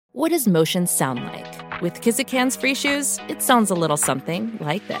What does motion sound like? With Kizikans free shoes, it sounds a little something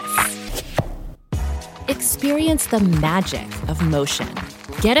like this. Experience the magic of motion.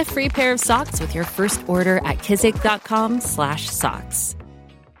 Get a free pair of socks with your first order at kizik.com/socks.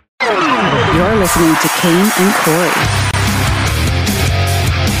 You're listening to Kane and Corey.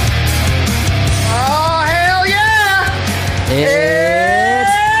 Oh, hell yeah!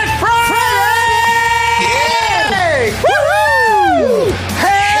 It's Friday! Yay! Woohoo!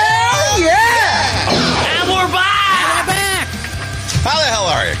 Hell yeah! And we're back! How the hell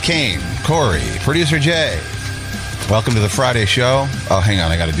are you? Kane, Corey, Producer Jay. Welcome to the Friday show. Oh, hang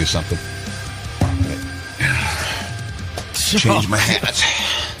on. I got to do something. Change my hat.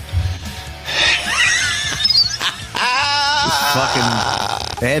 Fucking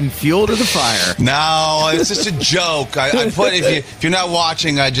adding fuel to the fire. No, it's just a joke. I put if you're not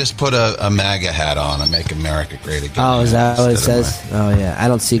watching, I just put a MAGA hat on. I make America great again. Oh, is that what it says? Oh, yeah. I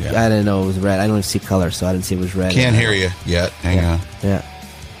don't see. Yeah. I didn't know it was red. I don't even see color, so I didn't see it was red. Can't hear you yet. Hang on. Yeah.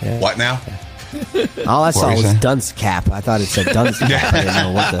 What now? Yeah. All I saw was dunce cap. I thought it said dunce cap. I didn't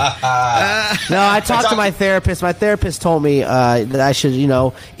know what the. No, I talked to my therapist. My therapist told me that I should,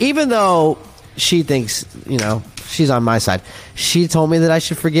 even though she thinks, she's on my side. She told me that I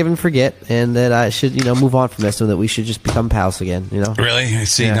should forgive and forget, and that I should, move on from this, and that we should just become pals again. Really?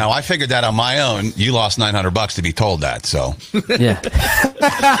 See, now I figured that on my own. You lost $900 to be told that, so yeah.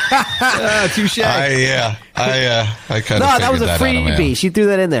 Touche. I kind of no, that was a freebie. She threw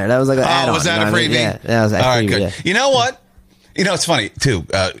that in there. That was like an add-on. Was that a freebie? Yeah, that was a freebie. All right, good. Yeah. You know what? It's funny too.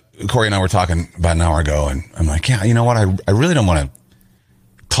 Corey and I were talking about an hour ago, and I'm like, yeah, you know what? I really don't want to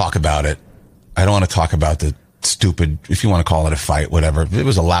talk about it. I don't want to talk about the stupid, if you want to call it a fight, whatever. It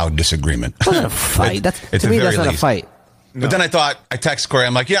was a loud disagreement. It wasn't a fight. To me, that's not a fight. But then I text Corey,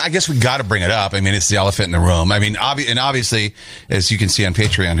 I'm like, yeah, I guess we got to bring it up. I mean, it's the elephant in the room. I mean, obviously, as you can see on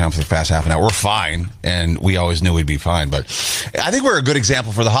Patreon for the past half an hour, we're fine. And we always knew we'd be fine. But I think we're a good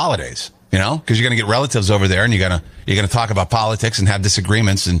example for the holidays, because you're going to get relatives over there and you're going to talk about politics and have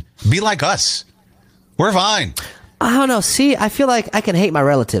disagreements and be like us. We're fine. I don't know. See, I feel like I can hate my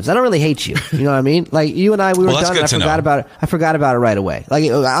relatives. I don't really hate you. You know what I mean? Like, you and I, we were done, and I forgot about it. I forgot about it right away.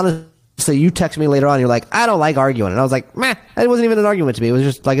 Like, honestly, you text me later on, you're like, I don't like arguing. And I was like, meh, it wasn't even an argument to me. It was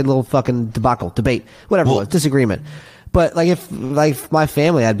just like a little fucking debate, whatever it was, disagreement. But, if my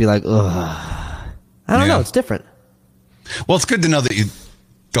family, I'd be like, ugh. I don't know. It's different. Well, it's good to know that you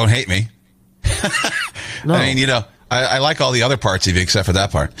don't hate me. No. I mean, I like all the other parts of you except for that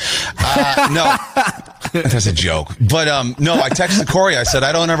part. No, that's a joke. But no, I texted Corey. I said,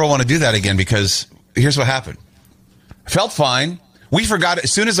 I don't ever want to do that again because here's what happened. I felt fine. We forgot it.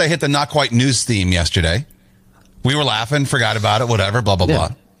 As soon as I hit the Not Quite News theme yesterday, we were laughing, forgot about it, whatever, blah, blah, blah.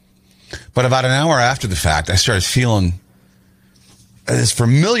 But about an hour after the fact, I started feeling this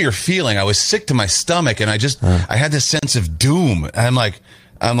familiar feeling. I was sick to my stomach, and I had this sense of doom. And I'm like,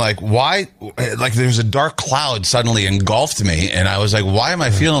 why? Like, there's a dark cloud suddenly engulfed me, and I was like, why am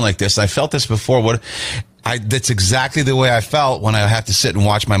I feeling like this? I felt this before. That's exactly the way I felt when I have to sit and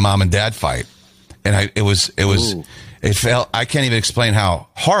watch my mom and dad fight. And it felt, I can't even explain how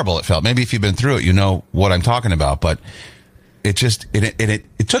horrible it felt. Maybe if you've been through it, you know what I'm talking about. But it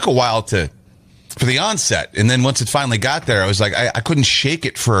took a while for the onset. And then once it finally got there, I was like, I couldn't shake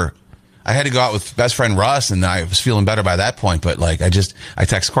it I had to go out with best friend Russ, and I was feeling better by that point. But I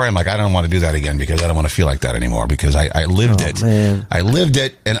text Corey, I'm like, I don't want to do that again because I don't want to feel like that anymore because I lived it. Man. I lived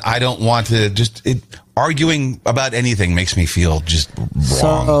it, and I don't want to arguing about anything makes me feel just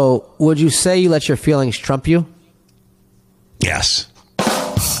wrong. So, would you say you let your feelings trump you? Yes.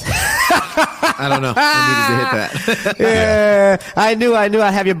 I don't know. I needed to hit that. Yeah. I knew I'd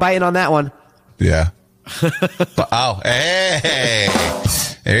have you biting on that one. Yeah. Hey.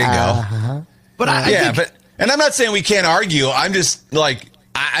 There you go. But and I'm not saying we can't argue. I'm just like,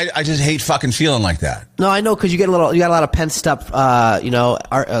 I just hate fucking feeling like that. No, I know, because you got a lot of pent up,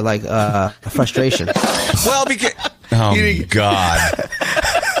 frustration. Well, because God.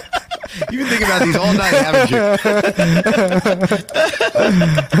 You've been thinking about these all night, haven't you?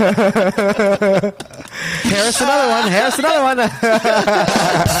 Harris another one.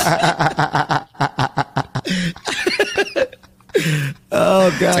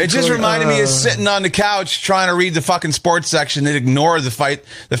 Oh God! It just reminded me of sitting on the couch trying to read the fucking sports section and ignore the fact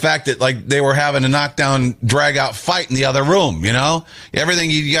that they were having a knockdown, drag out fight in the other room. Everything,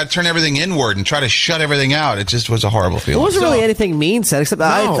 you got to turn everything inward and try to shut everything out. It just was a horrible feeling. It wasn't really anything mean said, except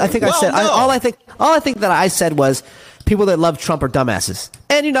I think I said all I think that I said was, people that love Trump are dumbasses.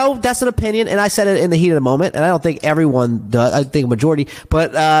 And, you know, that's an opinion. And I said it in the heat of the moment. And I don't think everyone does. I think a majority.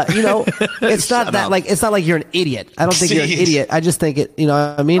 But, you know, it's not that like, it's not like you're an idiot. I don't think you're an idiot. I just think it, you know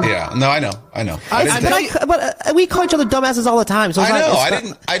what I mean? Yeah. No, I know. But we call each other dumbasses all the time. So I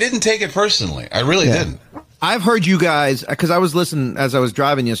know. I didn't take it personally. I really didn't. I've heard you guys, because I was listening as I was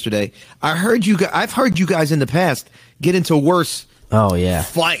driving yesterday. I've heard you guys in the past get into worse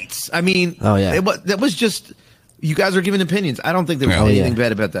fights. I mean, that was just, you guys are giving opinions. I don't think there was anything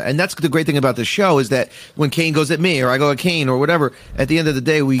bad about that. And that's the great thing about the show is that when Kane goes at me or I go at Kane or whatever, at the end of the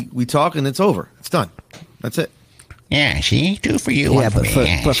day, we talk and it's over. It's done. That's it. Yeah, see? 2 for you, 1 for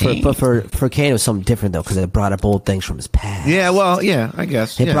me. But for Kane, it was something different, though, because it brought up old things from his past. Yeah, well, yeah, I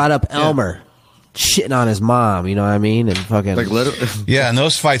guess. It brought up Elmer shitting on his mom, you know what I mean? And fucking. Like, yeah, and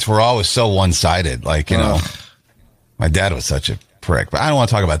those fights were always so one-sided. Like, you know, my dad was such a prick. But I don't want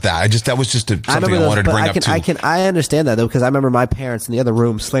to talk about that. That was just something I wanted to bring up, too. I understand that, though, because I remember my parents in the other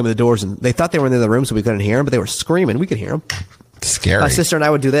room slamming the doors, and they thought they were in the other room, so we couldn't hear them, but they were screaming. We could hear them. Scary. My sister and I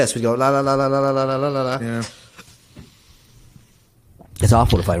would do this. We'd go, la, la, la, la, la, la, la, la, la. Yeah. It's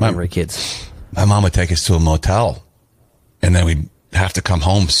awful to fight when we were kids. My mom would take us to a motel, and then we'd have to come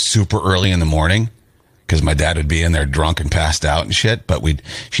home super early in the morning because my dad would be in there drunk and passed out and shit. But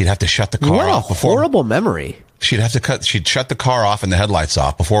she'd have to shut the car off before. Horrible memory. She'd shut the car off and the headlights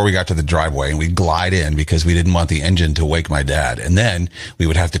off before we got to the driveway, and we'd glide in because we didn't want the engine to wake my dad. And then we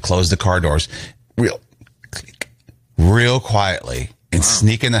would have to close the car doors real quietly and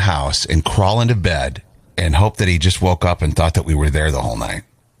sneak in the house and crawl into bed and hope that he just woke up and thought that we were there the whole night.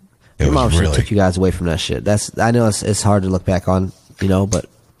 Your mom should have took you guys away from that shit. I know it's hard to look back on, you know, but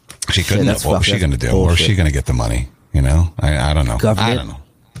she couldn't. What was she going to do? Bullshit. Where was she going to get the money? You know, I don't know. Government. I don't know.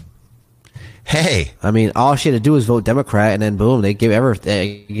 Hey, I mean, all she had to do was vote Democrat, and then boom, they gave her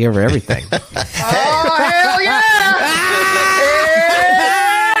everything. Oh hell yeah!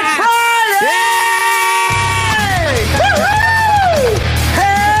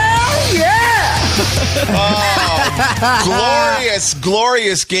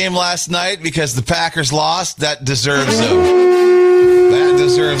 Glorious game last night because the Packers lost. That deserves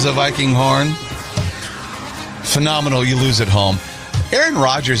a Viking horn. Phenomenal. You lose at home. Aaron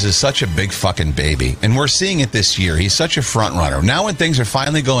Rodgers is such a big fucking baby, and we're seeing it this year. He's such a front runner. Now when things are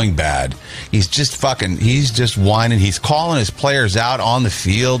finally going bad, he's just whining. He's calling his players out on the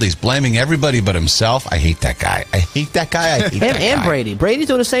field. He's blaming everybody but himself. I hate that guy. And Brady. Brady's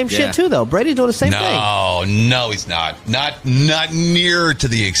doing the same shit too, though. Brady's doing the same thing. No, he's not. Not near to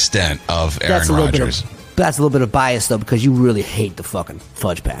the extent of Aaron Rodgers. That's a little bit of bias, though, because you really hate the fucking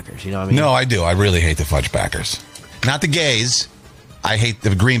Fudge Packers. You know what I mean? No, I do. I really hate the Fudge Packers. Not the gays. I hate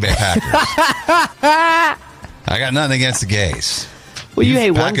the Green Bay Packers. I got nothing against the gays. Well, you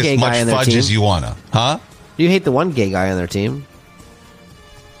hate one gay guy on their team. As much fudge as you wanna, huh? You hate the one gay guy on their team.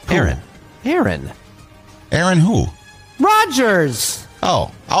 Aaron who? Rodgers.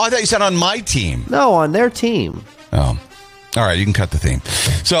 Oh, I thought you said on my team. No, on their team. Oh, all right. You can cut the theme.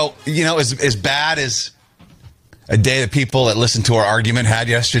 So you know, as bad as a day that people that listened to our argument had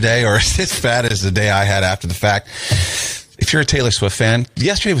yesterday, or as bad as the day I had after the fact. If you're a Taylor Swift fan,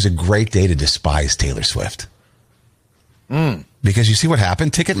 yesterday was a great day to despise Taylor Swift. Because you see what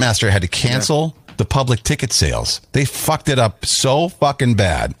happened? Ticketmaster had to cancel the public ticket sales. They fucked it up so fucking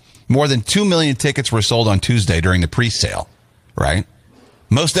bad. More than 2 million tickets were sold on Tuesday during the pre-sale, right?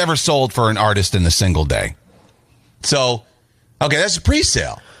 Most ever sold for an artist in a single day. So, okay, that's a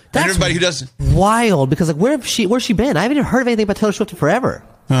pre-sale. That's and everybody who does wild because like where's she been? I haven't even heard of anything about Taylor Swift in forever.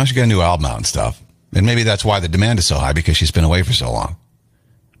 Well, she got a new album out and stuff. And maybe that's why the demand is so high because she's been away for so long.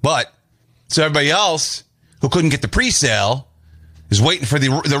 But so everybody else who couldn't get the pre-sale is waiting for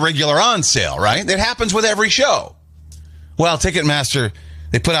the regular on sale, right? That happens with every show. Well, Ticketmaster,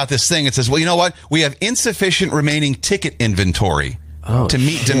 they put out this thing. It says, well, you know what? We have insufficient remaining ticket inventory to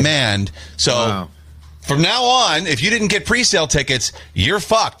meet demand. So from now on, if you didn't get pre-sale tickets, you're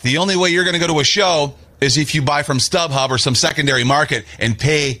fucked. The only way you're going to go to a show is if you buy from StubHub or some secondary market and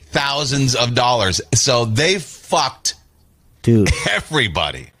pay thousands of dollars. So they fucked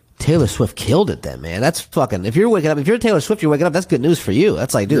everybody. Taylor Swift killed it then, man. That's fucking, if you're Taylor Swift, you're waking up, that's good news for you.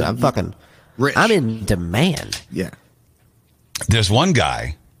 That's like, dude, I'm fucking rich. I'm in demand. Yeah. There's one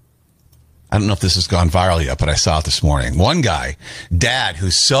guy, I don't know if this has gone viral yet, but I saw it this morning. One guy, dad,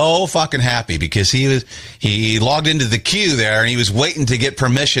 who's so fucking happy because he logged into the queue there and he was waiting to get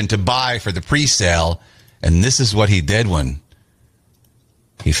permission to buy for the pre-sale. And this is what he did when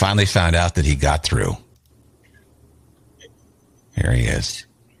he finally found out that he got through. Here he is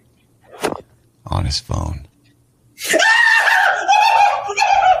on his phone.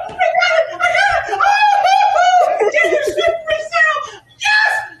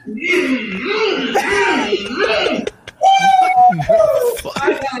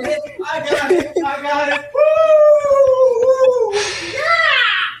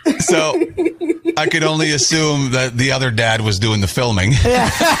 So I could only assume that the other dad was doing the filming.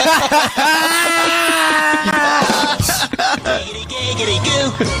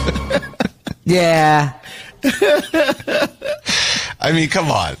 Yeah. I mean,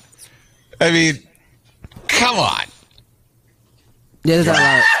 come on. Come on. Yeah, there's not a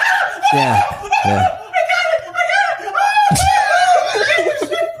lot of, yeah.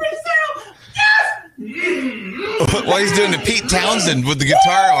 Well, he's doing the Pete Townsend with the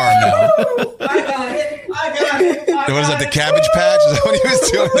guitar arm now. I got it. What is that, the Cabbage Patch? Is that what he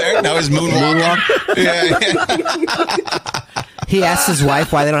was doing there? Now his moonwalk? Yeah. He asks his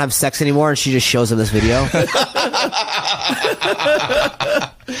wife why they don't have sex anymore, and she just shows him this video.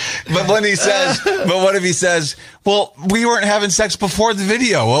 But what if he says, well, we weren't having sex before the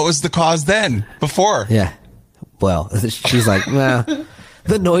video. What was the cause then? Before? Yeah. Well, she's like, well,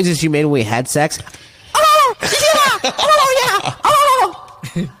 the noises you made when we had sex. Oh, yeah. Oh, yeah. Oh.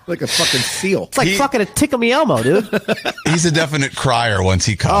 Like a fucking seal. It's like fucking a Tickle Me Elmo, dude. He's a definite crier once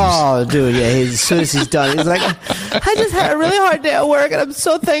he comes. Oh, dude, yeah. As soon as he's done, he's like, I just had a really hard day at work, and I'm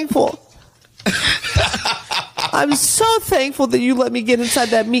so thankful. I'm so thankful that you let me get inside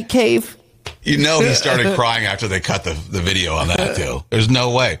that meat cave. You know he started crying after they cut the video on that, too. There's no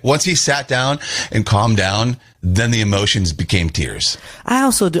way. Once he sat down and calmed down, then the emotions became tears. I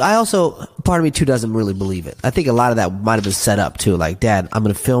also, part of me, too, doesn't really believe it. I think a lot of that might have been set up, too. Like, Dad, I'm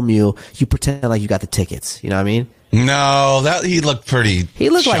going to film you. You pretend like you got the tickets. You know what I mean? No, he looked pretty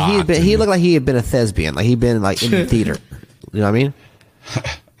He looked like he looked like he had been a thespian. Like, he'd been, like, in the theater. You know what I mean?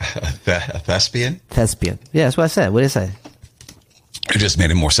 A thespian? Thespian. Yeah, that's what I said. What did I say? It just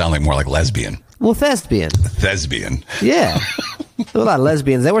made it sound like more like lesbian. Well, thespian. Thespian. Yeah. There were a lot of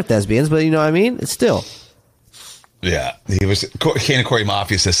lesbians. They were thespians, but you know what I mean? It's still. Yeah. He was. Kane and Corey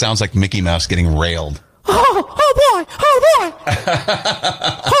Mafia says, sounds like Mickey Mouse getting railed. Oh boy. Oh,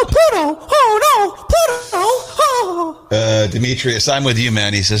 Pluto. Oh, no. Pluto. Oh. Demetrius, I'm with you,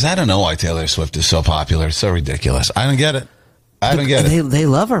 man. He says, I don't know why Taylor Swift is so popular. It's so ridiculous. I don't get it. They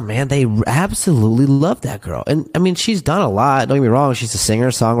love her, man. They absolutely love that girl. And I mean, she's done a lot. Don't get me wrong. She's a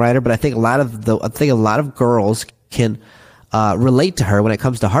singer, songwriter, but I think a lot of girls can relate to her when it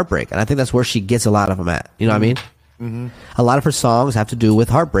comes to heartbreak. And I think that's where she gets a lot of them at. You know what I mean? Mm-hmm. A lot of her songs have to do with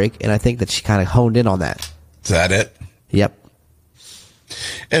heartbreak. And I think that she kind of honed in on that. Is that it? Yep.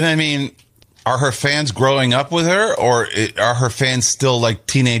 And I mean, are her fans growing up with her, or are her fans still like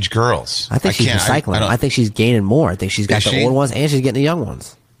teenage girls? I think she's recycling. I think she's gaining more. I think she's got the old ones and she's getting the young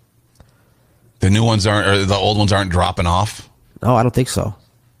ones. The new ones or the old ones aren't dropping off? No, I don't think so.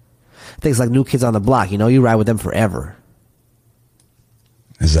 I think it's like New Kids on the Block. You know, you ride with them forever.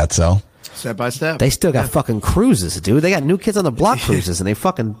 Is that so? Step by step. They still got fucking cruises, dude. They got New Kids on the Block cruises, and they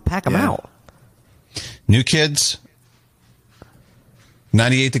fucking pack them out. New Kids,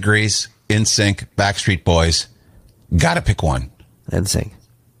 98 Degrees, NSYNC, Backstreet Boys. Gotta pick one. NSYNC.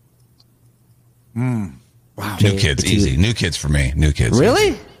 Wow. New Kids, easy. New Kids for me. New Kids. Really?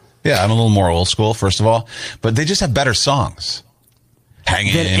 Easy. Yeah, I'm a little more old school, first of all. But they just have better songs.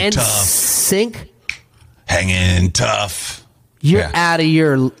 Hanging tough. NSYNC? Hanging tough. You're out of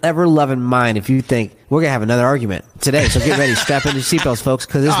your ever-loving mind if you think we're going to have another argument today. So get ready. Strap in your seatbelts, folks,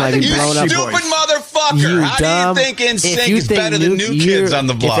 because this might be blown up. You stupid motherfucker. How do you think NSYNC is better than New Kids on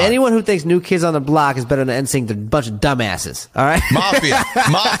the Block? If anyone who thinks New Kids on the Block is better than NSYNC, they're a bunch of dumbasses. All right?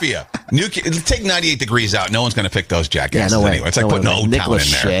 Mafia. New Kids. Take 98 Degrees out. No one's going to pick those jackasses anyway. It's like putting O-Town in there.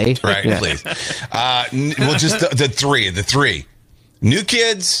 Right, please. Well, just the three. New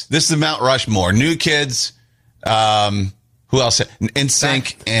Kids. This is Mount Rushmore. New Kids. Who else?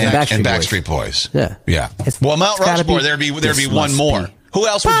 NSYNC and Backstreet Boys. Yeah. Well, Mount Rushmore, there'd be one more. Who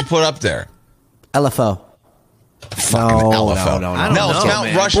else would you put up there? LFO. Fucking LFO. No, it's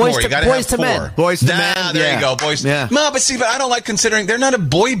Mount Rushmore. You got to have four. Boys to Men. There you go. Boys. Yeah. No, but I don't like considering they're not a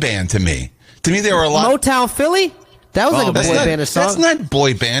boy band to me. To me, they were a lot. Motown Philly. That was like a boy bandish song. That's not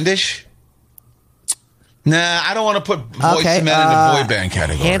boy bandish. Nah, I don't want to put Boys to Men in the boy band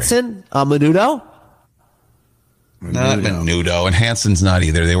category. Hanson, Menudo. Not Menudo, and Hanson's not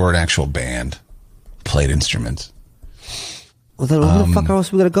either. They were an actual band, played instruments. Well, then who the fuck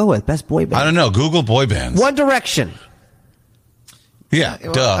else are we gonna go with? Best boy band? I don't know. Google boy bands. One Direction. Yeah,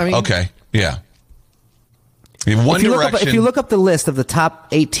 duh. I mean, okay, yeah. One Direction. If you look up the list of the top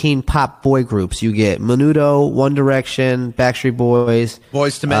 18 pop boy groups, you get Menudo, One Direction, Backstreet Boys,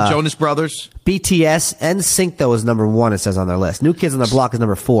 Boys to Men, Jonas Brothers, BTS, NSYNC though is number 1. It says on their list. New Kids on the Block is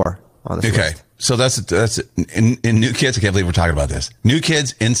number 4 on this list. So that's in New Kids. I can't believe we're talking about this. New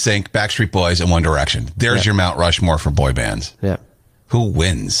Kids, NSYNC, Backstreet Boys, and One Direction. There's your Mount Rushmore for boy bands. Yeah. Who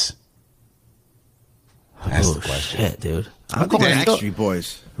wins? That's the question. Shit, dude. I'm going Backstreet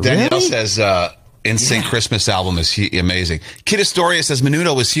Boys. Danielle says NSYNC Christmas album is amazing. Kid Astoria says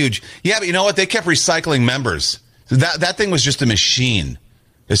Menudo was huge. Yeah, but you know what? They kept recycling members. That thing was just a machine.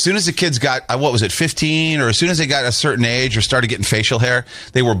 As soon as the kids got, 15, or as soon as they got a certain age or started getting facial hair,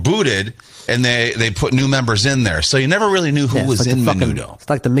 they were booted, and they put new members in there. So you never really knew who was in Menudo. It's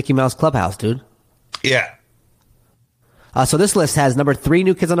like the Mickey Mouse Clubhouse, dude. Yeah. So this list has number 3,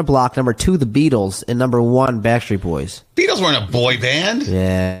 New Kids on the Block, number 2, The Beatles, and number 1, Backstreet Boys. Beatles weren't a boy band.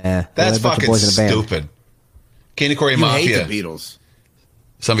 Yeah. That's fucking stupid. Candy Corey Mafia. You hate the Beatles.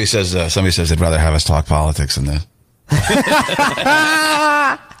 Somebody says they'd rather have us talk politics than this.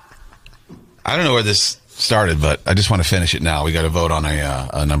 I don't know where this started, but I just want to finish it now. We got to vote on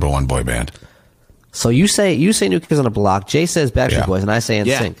a number 1 boy band. So you say New Kids on the Block. Jay says Backstreet Boys, and I say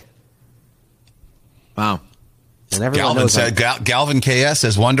NSYNC. Wow. And Galvin KS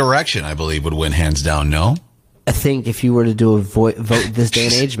says One Direction, I believe, would win hands down. No? I think if you were to do a vote this day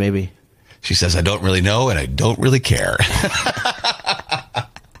and age, maybe. She says, I don't really know, and I don't really care.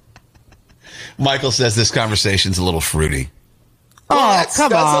 Michael says this conversation's a little fruity. Oh, that's a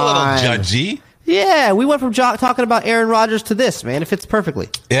little judgy. Yeah, we went from talking about Aaron Rodgers to this, man. It fits perfectly.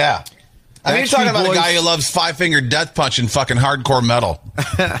 Yeah. I mean, you're talking about a guy who loves Five Finger Death Punch and fucking hardcore metal.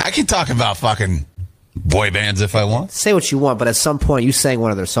 I can talk about fucking boy bands if I want. Say what you want, but at some point you sang one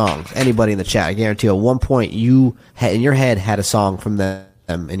of their songs. Anybody in the chat, I guarantee you, at one point you in your head had a song from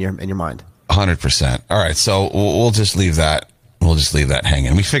them in your mind. 100%. All right, so we'll just leave that. We'll just leave that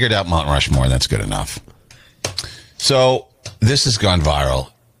hanging. We figured out Mount Rushmore. That's good enough. So this has gone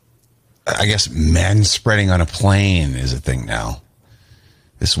viral. I guess men spreading on a plane is a thing now.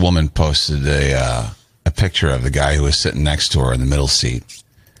 This woman posted a picture of the guy who was sitting next to her in the middle seat.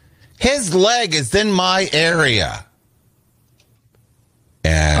 His leg is in my area.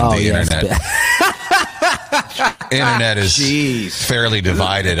 And the internet is fairly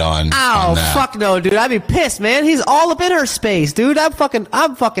divided on that. Fuck no, dude. I'd be pissed, man. He's all up in her space, dude. I'm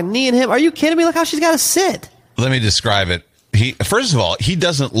fucking kneeing him. Are you kidding me? Look how she's got to sit. Let me describe it. First of all, he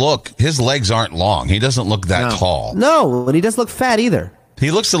doesn't look, his legs aren't long. He doesn't look that tall. No, and he doesn't look fat either. He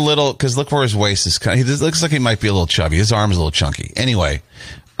looks a little, because look where his waist is. He looks like he might be a little chubby. His arm is a little chunky. Anyway,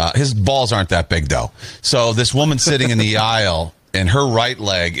 his balls aren't that big, though. So this woman sitting in the aisle, and her right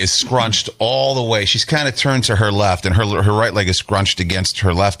leg is scrunched all the way. She's kind of turned to her left, and her right leg is scrunched against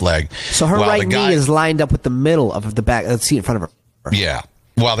her left leg. So her right knee is lined up with the middle of the back of the seat in front of her. Yeah.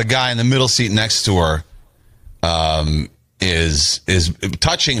 While the guy in the middle seat next to her is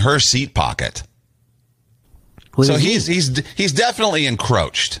touching her seat pocket. So he's definitely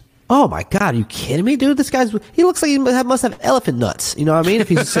encroached. Oh my God, are you kidding me, dude? He looks like he must have elephant nuts. You know what I mean? If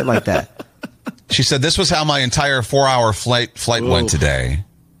he's sitting like that. She said, this was how my entire 4-hour flight went today.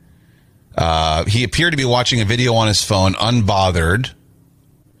 He appeared to be watching a video on his phone, unbothered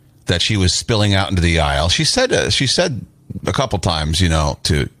that she was spilling out into the aisle. She said a couple times,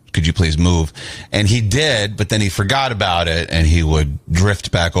 could you please move? And he did, but then he forgot about it, and he would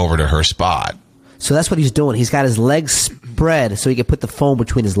drift back over to her spot. So that's what he's doing. He's got his legs spread so he can put the phone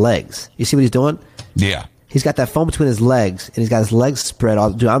between his legs. You see what he's doing? Yeah. He's got that phone between his legs, and he's got his legs spread.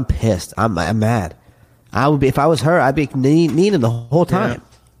 Dude, I'm pissed. I'm mad. I would be, if I was her, I'd be kneeling the whole time.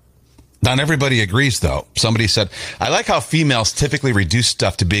 Not everybody agrees, though. Somebody said, I like how females typically reduce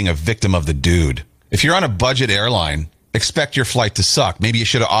stuff to being a victim of the dude. If you're on a budget airline, expect your flight to suck. Maybe you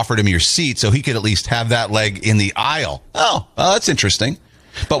should have offered him your seat so he could at least have that leg in the aisle. Oh, that's interesting.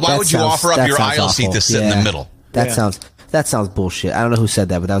 But why would you offer up your aisle seat to sit in the middle? That sounds bullshit. I don't know who said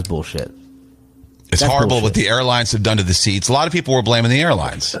that, but that was bullshit. It's horrible what the airlines have done to the seats. A lot of people were blaming the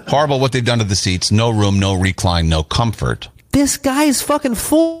airlines. Horrible what they've done to the seats. No room, no recline, no comfort. This guy is fucking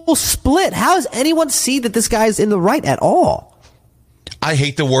full split. How does anyone see that this guy's in the right at all? I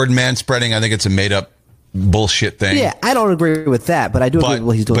hate the word manspreading. I think it's a made-up bullshit thing. Yeah, I don't agree with that, but I do agree with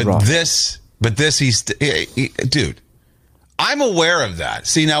what he's doing wrong. Dude, I'm aware of that.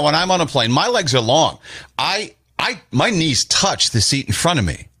 See, now when I'm on a plane, my legs are long. My knees touch the seat in front of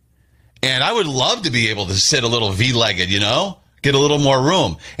me. And I would love to be able to sit a little V-legged, get a little more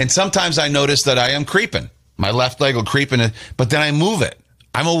room. And sometimes I notice that I am creeping. My left leg will creep in, but then I move it.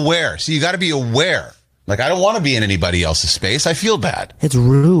 I'm aware. So you got to be aware. Like, I don't want to be in anybody else's space. I feel bad. It's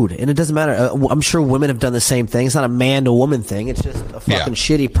rude. And it doesn't matter. I'm sure women have done the same thing. It's not a man to woman thing. It's just a fucking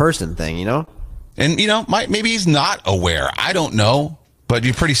shitty person thing, And, maybe he's not aware. I don't know. But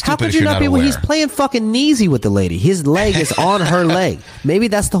you're pretty stupid if you're not aware. When he's playing fucking kneesy with the lady. His leg is on her leg. Maybe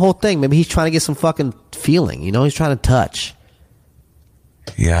that's the whole thing. Maybe he's trying to get some fucking feeling. He's trying to touch.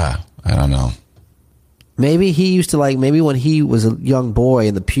 Yeah, I don't know. Maybe he used to maybe when he was a young boy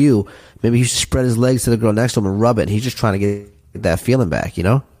in the pew, maybe he used to spread his legs to the girl next to him and rub it. And he's just trying to get that feeling back, you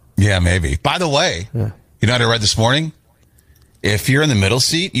know? Yeah, maybe. By the way, you know what I read this morning? If you're in the middle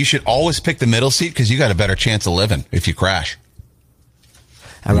seat, you should always pick the middle seat because you got a better chance of living if you crash.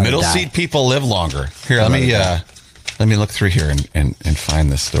 Middle seat people live longer. Here, let me look through here and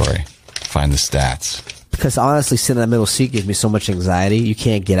find this story. Find the stats. Because honestly, sitting in that middle seat gives me so much anxiety. You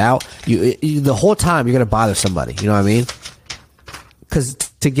can't get out. The whole time you're going to bother somebody. You know what I mean? Because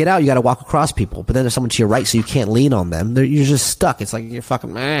to get out, you got to walk across people. But then there's someone to your right, so you can't lean on them. You're just stuck. It's like you're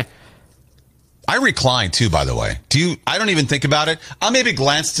fucking meh. I recline too, by the way. I don't even think about it. I'll maybe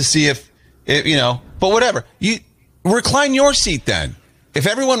glance to see if but whatever. You recline your seat then. If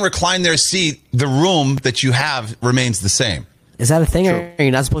everyone reclined their seat, the room that you have remains the same. Is that a thing? Or are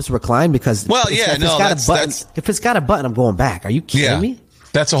you not supposed to recline? Because if it's got a button, I'm going back. Are you kidding me?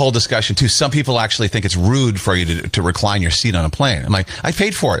 That's a whole discussion too. Some people actually think it's rude for you to recline your seat on a plane. I'm like, I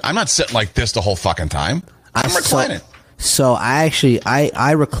paid for it. I'm not sitting like this the whole fucking time. I'm reclining. So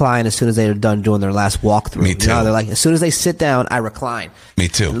I recline as soon as they're done doing their last walkthrough. Me too. You know, they're like, as soon as they sit down, I recline. Me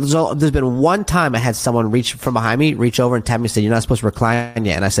too. So there's been one time I had someone reach from behind me, reach over and tap me and say, "You're not supposed to recline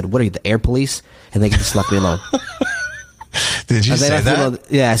yet." And I said, "What are you, the air police?" And they just left me alone. Did you say that?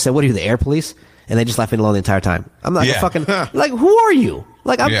 Yeah, I said, "What are you, the air police?" And they just left me alone the entire time. I'm like, fucking, like, who are you?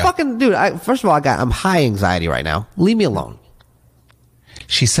 Like, I'm fucking, dude. First of all, I'm high anxiety right now. Leave me alone.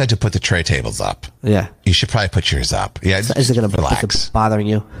 She said to put the tray tables up. Yeah. You should probably put yours up. Yeah. Is it going to relax? Bothering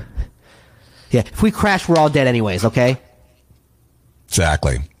you? Yeah. If we crash, we're all dead anyways, okay?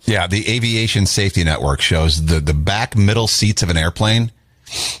 Exactly. Yeah. The Aviation Safety Network shows the back middle seats of an airplane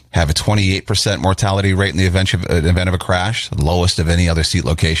have a 28% mortality rate in the event of a crash, the lowest of any other seat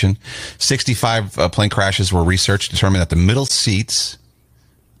location. 65 plane crashes were researched, determined that the middle seats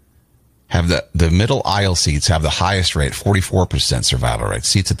have the middle aisle seats have the highest rate, 44% survival rate.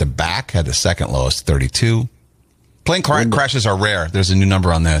 Seats at the back had the second lowest, 32. Plane crashes are rare. There's a new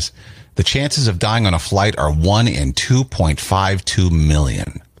number on this. The chances of dying on a flight are 1 in 2.52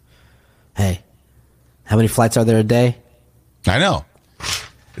 million. Hey, how many flights are there a day? I know.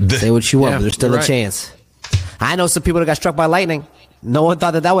 Say what you want, but there's still a chance. I know some people that got struck by lightning. No one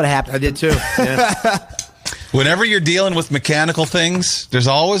thought that would have happened. I did too. Yeah. Whenever you're dealing with mechanical things, there's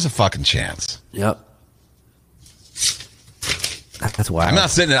always a fucking chance. Yep. That's why I'm not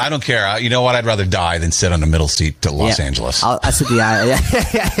sitting. I don't care. You know what? I'd rather die than sit on the middle seat to Los Angeles. I sit the aisle.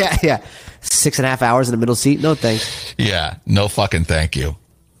 Yeah. 6.5 hours in the middle seat. No thanks. Yeah. No fucking thank you.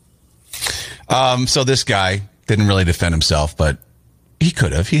 So this guy didn't really defend himself, but he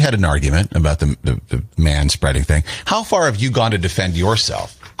could have. He had an argument about the man spreading thing. How far have you gone to defend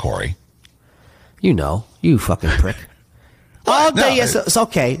yourself, Corey? You know, you fucking prick. All day, yes. It's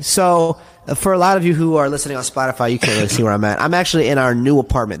okay. So, for a lot of you who are listening on Spotify, you can't really see where I'm at. I'm actually in our new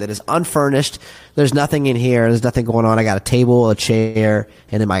apartment that is unfurnished. There's nothing in here. There's nothing going on. I got a table, a chair,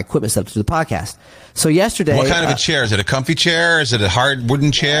 and then my equipment set up to do the podcast. So yesterday, what kind of a chair? Is it a comfy chair? Is it a hard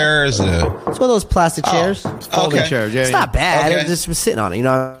wooden chair? Is it It's one of those plastic chairs. Folding chairs. Yeah, it's not bad. Okay. It's just sitting on it. You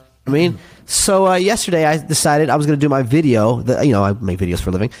know what I mean? So yesterday, I decided I was going to do my video. I make videos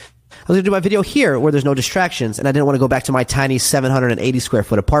for a living. I was going to do my video here where there's no distractions, and I didn't want to go back to my tiny 780 square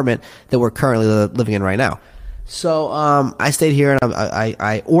foot apartment that we're currently living in right now. So I stayed here, and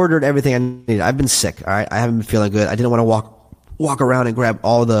I ordered everything I needed. I've been sick, all right? I haven't been feeling good. I didn't want to walk around and grab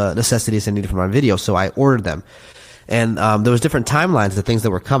all the necessities I needed for my video, so I ordered them. And there was different timelines of things that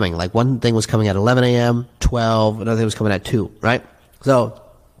were coming. Like one thing was coming at 11 a.m., 12, another thing was coming at 2, right? So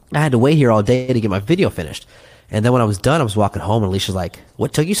I had to wait here all day to get my video finished. And then when I was done, I was walking home, and Alicia's like,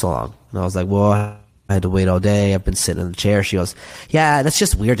 "What took you so long?" And I was like, "Well, I had to wait all day. I've been sitting in the chair." She goes, "Yeah, that's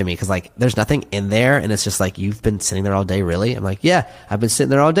just weird to me because, like, there's nothing in there, and it's just like, you've been sitting there all day, really?" I'm like, "Yeah, I've been sitting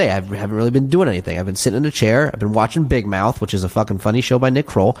there all day. I haven't really been doing anything. I've been sitting in a chair. I've been watching Big Mouth, which is a fucking funny show by Nick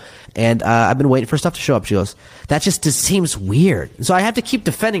Kroll, and I've been waiting for stuff to show up." She goes, "That just seems weird." So I have to keep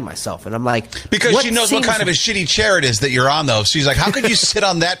defending myself, and I'm like, because she knows what kind of a shitty chair it is that you're on, though. She's like, "How could you sit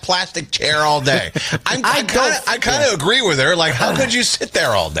on that plastic chair all day?" I kind of agree with her. Like, how could you sit there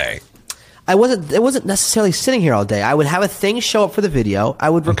all day? It wasn't necessarily sitting here all day. I would have a thing show up for the video. I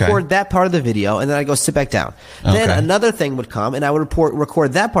would record that part of the video, and then I'd go sit back down. Then another thing would come, and I would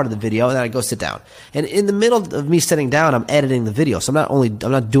record that part of the video, and then I'd go sit down. And in the middle of me sitting down, I'm editing the video, so I'm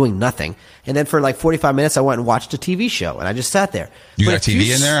not doing nothing. And then for like 45 minutes, I went and watched a TV show, and I just sat there. You got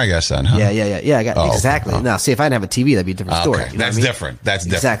TV in there, I guess, then, huh? Yeah. I got exactly. Okay. Now, see, if I didn't have a TV, that'd be a different story. You know That's different. That's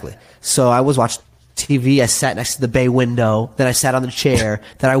different. Exactly. So I was watching TV. I sat next to the bay window. Then I sat on the chair.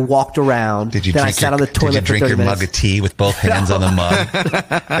 Then I walked around. Did you then drink I sat on the toilet. Did you drink your mug of tea with both hands on the mug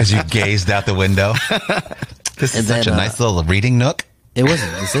as you gazed out the window? This is such a nice little reading nook. It was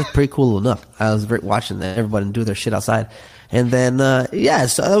a pretty cool little nook. I was watching everybody do their shit outside. And then,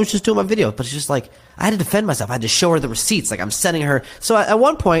 so I was just doing my video. But it's just like, I had to defend myself. I had to show her the receipts. Like, I'm sending her. So at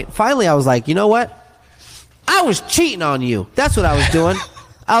one point, finally, I was like, you know what? I was cheating on you. That's what I was doing.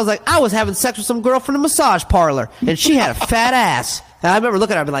 I was like, I was having sex with some girl from the massage parlor, and she had a fat ass. And I remember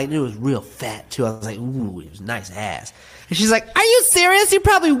looking at her and be like, it was real fat, too. I was like, ooh, it was a nice ass. And she's like, are you serious? You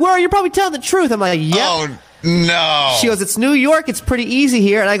probably were. You're probably telling the truth. I'm like, yep. Oh, no. She goes, it's New York. It's pretty easy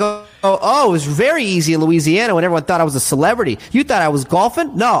here. And I go, oh, it was very easy in Louisiana when everyone thought I was a celebrity. You thought I was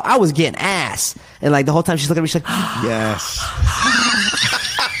golfing? No, I was getting ass. And like the whole time she's looking at me, she's like, yes.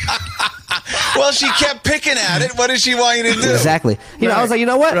 Well, she kept picking at it. What does she want you to do? Exactly. You know, I was like, you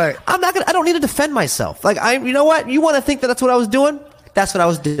know what? Right. I don't need to defend myself. Like, you know what? You want to think that that's what I was doing? That's what I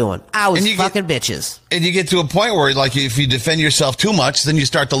was doing. I was fucking bitches. And you get to a point where, like, if you defend yourself too much, then you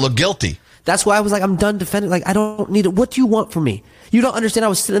start to look guilty. That's why I was like, I'm done defending. Like, I don't need it. What do you want from me? You don't understand. I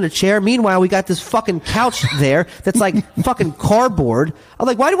was sitting in a chair. Meanwhile, we got this fucking couch there that's like fucking cardboard. I'm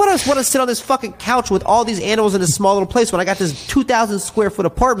like, why do I want to sit on this fucking couch with all these animals in this small little place when I got this 2,000 square foot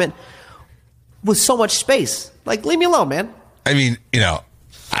apartment with so much space? Like, leave me alone, man. I mean, you know,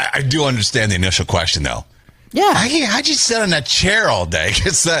 I do understand the initial question, though. Yeah. How'd you sit on that chair all day?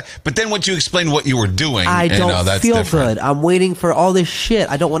 But then once you explained what you were doing, I don't that's feel different. good. I'm waiting for all this shit.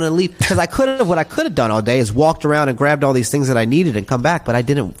 I don't want to leave because what I could have done all day is walked around and grabbed all these things that I needed and come back, but I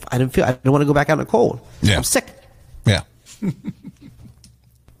didn't want to go back out in the cold. Yeah. I'm sick. Yeah.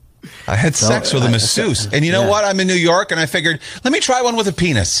 I had sex with a masseuse. And you know what? I'm in New York, and I figured, let me try one with a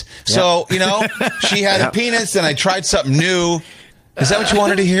penis. Yeah. So, you know, she had a penis, and I tried something new. Is that what you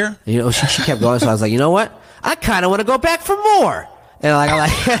wanted to hear? You know, she kept going, so I was like, you know what? I kind of want to go back for more. And I'm like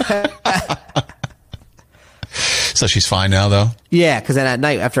So she's fine now, though? Yeah, because then at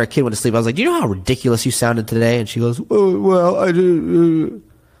night, after our kid went to sleep, I was like, do you know how ridiculous you sounded today? And she goes, oh, well, I do.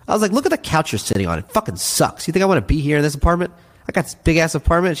 I was like, look at the couch you're sitting on. It fucking sucks. You think I want to be here in this apartment? I got this big-ass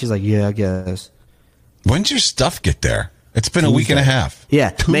apartment. She's like, yeah, I guess. When's your stuff get there? It's been a week and a half. Yeah.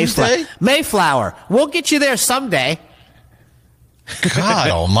 Tuesday? Mayflower. We'll get you there someday. God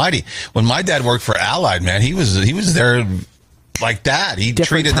almighty. When my dad worked for Allied, man, he was there like that. He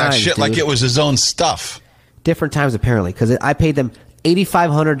treated that shit like it was his own stuff. Different times, apparently, because I paid them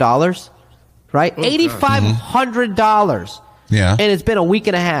 $8,500, right? Oh, $8,500. Yeah. And it's been a week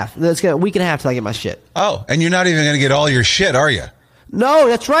and a half. It's been a week and a half till I get my shit. Oh, and you're not even going to get all your shit, are you? No,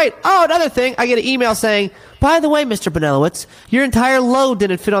 that's right. Oh, another thing. I get an email saying, by the way, Mr. Benelowitz, your entire load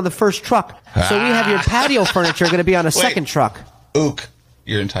didn't fit on the first truck. So we have your patio furniture going to be on a second truck. Ook,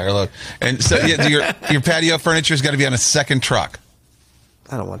 your entire load. And so your patio furniture is going to be on a second truck.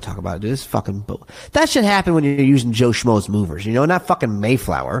 I don't want to talk about it, dude. This fucking that should happen when you're using Joe Schmo's movers, you know, not fucking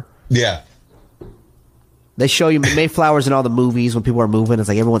Mayflower. Yeah. They show you Mayflowers in all the movies when people are moving. It's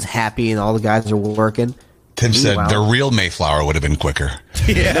like everyone's happy and all the guys are working. Tim said the real Mayflower would have been quicker.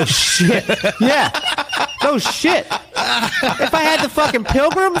 Yeah. No shit. Yeah. No shit. If I had the fucking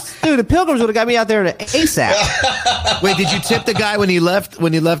Pilgrims, dude, the Pilgrims would have got me out there in an ASAP. Wait, did you tip the guy when he left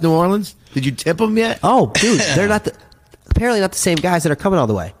New Orleans? Did you tip him yet? Oh, dude, they're apparently not the same guys that are coming all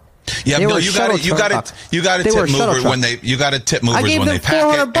the way. Yeah, no, you got to tip movers when they pack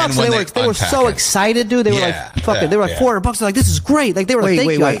it. $400. And they were so excited, dude. They were like fucking. They were like $400. They're like, this is great. Like they were like,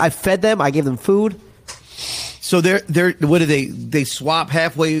 thank you. I fed them. I gave them food. So they're what do they swap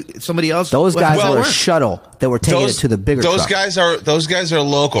halfway somebody else? Those guys were a shuttle that were taking it to the bigger truck. Those guys are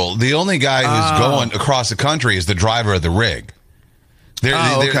local. The only guy who's going across the country is the driver of the rig.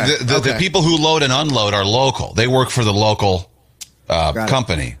 The people who load and unload are local. They work for the local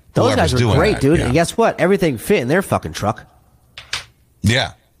company. Those guys were great, dude. Yeah. And guess what? Everything fit in their fucking truck.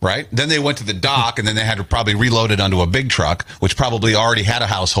 Yeah. Right? Then they went to the dock, and then they had to probably reload it onto a big truck, which probably already had a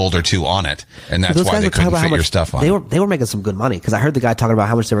household or two on it, and that's why they couldn't fit your stuff on. They were making some good money, because I heard the guy talking about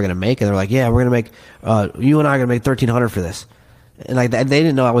how much they were going to make, and they were like, yeah, we're going to make, you and I are going to make $1,300 for this. And like they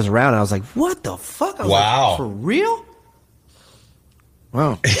didn't know I was around, and I was like, what the fuck? I was like, for real?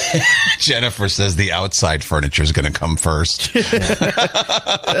 Wow. Jennifer says the outside furniture is going to come first.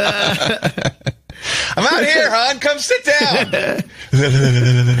 I'm out here, hon. Come sit down.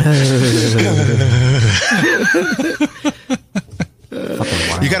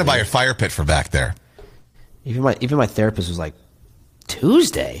 You got to buy a fire pit for back there. Even my therapist was like,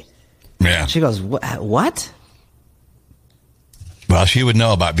 Tuesday? Yeah. She goes, what? Well, she would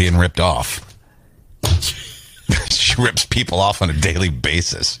know about being ripped off. She rips people off on a daily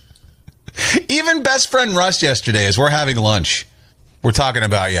basis. Even best friend Russ yesterday, as we're having lunch, we're talking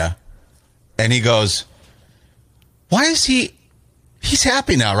about you, and he goes, "Why is he's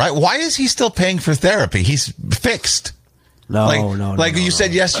happy now, right? Why is he still paying for therapy? He's fixed." No.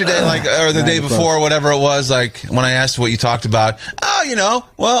 Said yesterday, or the day before, whatever it was, like when I asked what you talked about,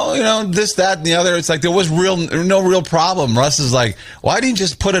 this, that, and the other. It's like there was no real problem. Russ is like, why didn't he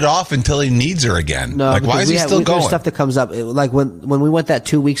just put it off until he needs her again? No, like, why is he still going? There's stuff that comes up. Like when we went that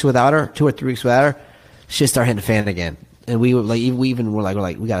 2 weeks without her, 2 or 3 weeks without her, shit started hitting the fan again. And we were like, we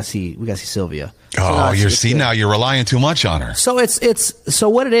gotta see Sylvia. So now you're relying too much on her. So so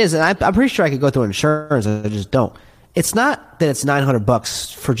what it is, and I'm pretty sure I could go through insurance. I just don't. It's not that it's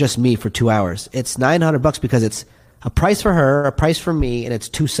 $900 for just me for 2 hours. It's $900 because it's a price for her, a price for me, and it's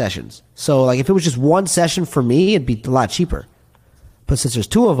 2 sessions. So like if it was just 1 session for me, it'd be a lot cheaper. But since there's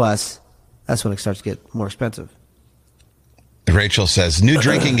 2 of us, that's when it starts to get more expensive. Rachel says, new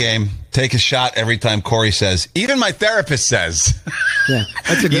drinking game. Take a shot every time Corey says, even my therapist says. Yeah,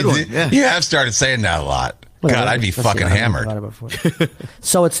 that's a good one. Yeah. You have started saying that a lot. God, I'd be fucking hammered.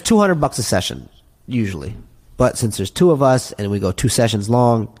 So it's $200 a session, usually. But since there's 2 of us and we go 2 sessions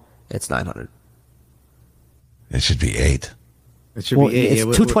long, it's $900. It should be 8. It should be 8.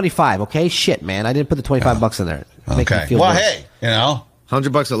 It's $225. Okay, shit, man. I didn't put the $25 in there. Okay. Well, hey,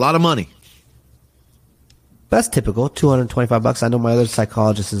 $100, a lot of money. That's typical. $225. I know my other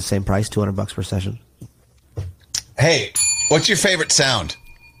psychologist is the same price, $200 per session. Hey, what's your favorite sound?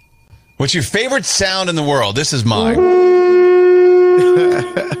 What's your favorite sound in the world? This is mine.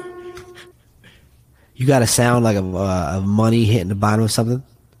 You got a sound like of money hitting the bottom of something.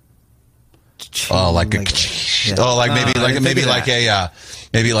 Oh, maybe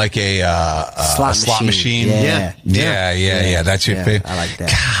like a slot machine. Yeah. That's your favorite. I like that.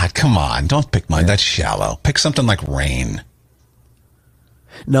 God, come on, don't pick mine. That's shallow. Pick something like Rain.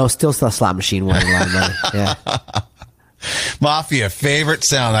 No, still a slot machine winning a lot of money. Yeah. Mafia favorite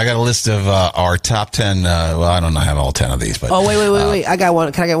sound. I got a list of our top 10. I don't know. I have all 10 of these, but wait. I got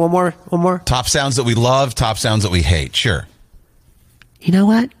one. Can I get one more? One more. Top sounds that we love. Top sounds that we hate. Sure. You know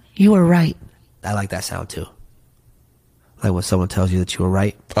what? You were right. I like that sound too. Like when someone tells you that you were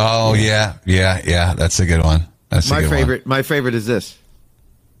right. Oh yeah. That's a good one. That's my favorite. My favorite is this.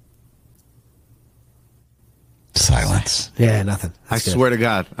 Silence. Yeah, nothing. That's I swear to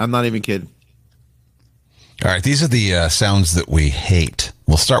God, I'm not even kidding. All right, these are the sounds that we hate.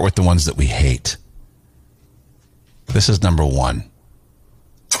 We'll start with the ones that we hate. This is number 1.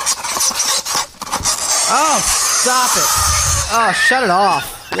 Oh, stop it. Oh, shut it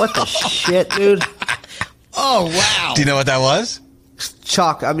off. What the shit, dude? Oh, wow. Do you know what that was?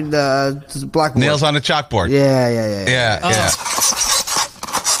 Chalk. I mean, the blackboard. Nails on a chalkboard. Yeah.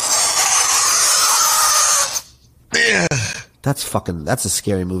 That's a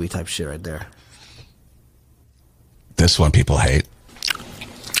scary movie type shit right there. This one people hate.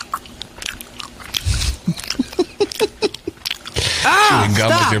 Chewing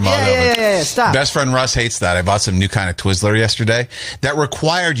gum with your mouth open. Yeah, stop. Best friend Russ hates that. I bought some new kind of Twizzler yesterday that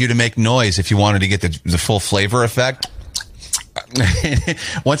required you to make noise if you wanted to get the full flavor effect.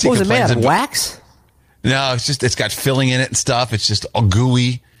 Once what was it made out of wax? No, it's got filling in it and stuff. It's just all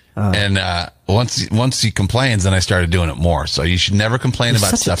gooey. And once he complains, then I started doing it more. So you should never complain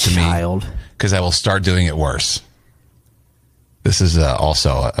about stuff to me, because I will start doing it worse. This is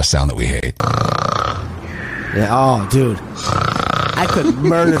also a sound that we hate. Yeah. Oh, dude, I could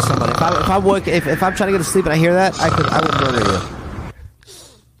murder somebody if I'm trying to get to sleep and I hear that. I would murder you.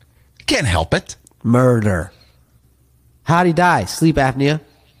 Can't help it. Murder. How'd he die? Sleep apnea.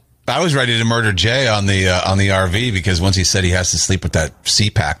 I was ready to murder Jay on the RV, because once he said he has to sleep with that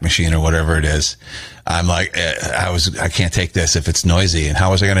CPAP machine or whatever it is, I'm like, I can't take this if it's noisy. And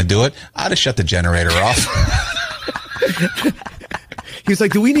how was I going to do it? I'd have shut the generator off. He's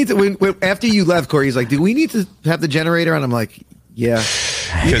like, do we need to, after you left, Corey, he's like, do we need to have the generator on? I'm like, yeah.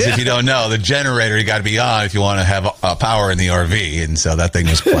 Because if you don't know, the generator, you got to be on if you want to have power in the RV. And so that thing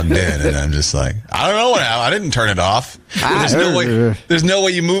was plugged in. And I'm just like, I don't know what happened. I didn't turn it off. There's no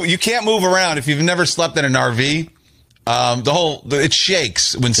way you move. You can't move around. If you've never slept in an RV, it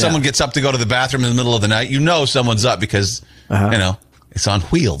shakes when someone gets up to go to the bathroom in the middle of the night. You know someone's up because, it's on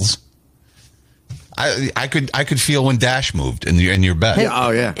wheels. I could feel when Dash moved in your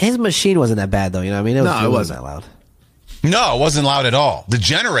bed. His machine wasn't that bad though. You know what I mean? It wasn't that loud. No, it wasn't loud at all. The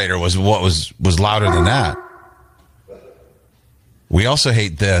generator was what was louder than that. We also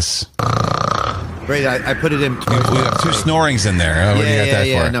hate this. Great, I put it in. We have 2 snorings in there. What do you got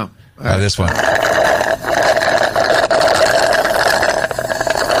that for? No. Right. This one.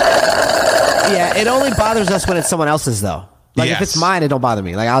 Yeah, it only bothers us when it's someone else's though. Like if it's mine, it don't bother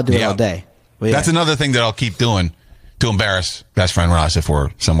me. Like I'll do it all day. Well, That's another thing that I'll keep doing to embarrass best friend Ross if we're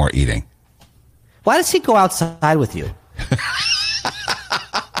somewhere eating. Why does he go outside with you?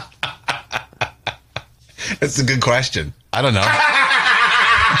 That's a good question. I don't know.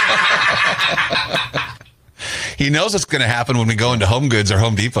 He knows what's going to happen when we go into Home Goods or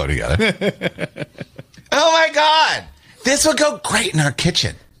Home Depot together. Oh, my God. This would go great in our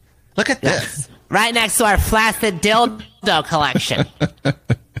kitchen. Look at this. Right next to our flaccid dildo collection.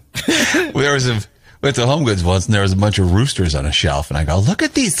 We went to Home Goods once, and there was a bunch of roosters on a shelf, and I go, look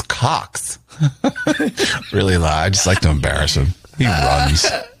at these cocks. Really loud. I just like to embarrass him. He runs.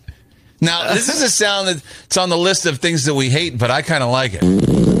 Now, this is a sound that's on the list of things that we hate, but I kind of like it.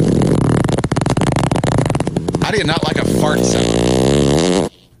 How do you not like a fart sound?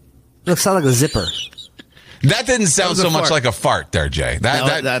 It sounds like a zipper. That didn't sound so much like a fart there, Jay.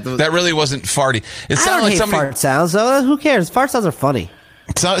 That really wasn't farty. It sounded like somebody. Fart sounds, though. Who cares? Fart sounds are funny.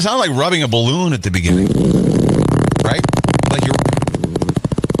 It sounded like rubbing a balloon at the beginning, right? Like you're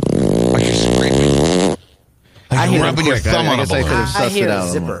scraping. Like you're rubbing your thumb on a balloon. I hear a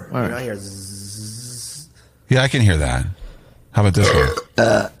zipper. Right. I hear zzz. Yeah, I can hear that. How about this one?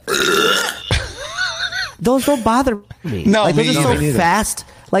 Those don't bother me. No, like, me those are so either. fast.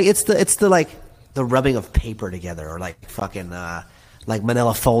 Like it's the the rubbing of paper together, or like fucking like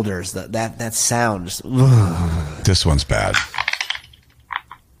manila folders. That sounds. This one's bad.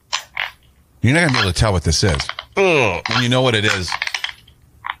 You're not gonna be able to tell what this is. When you know what it is.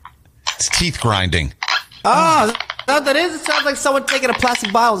 It's teeth grinding. Oh, what that is? It sounds like someone taking a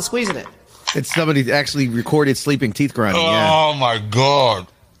plastic bottle and squeezing it. It's somebody actually recorded sleeping teeth grinding. Oh my God!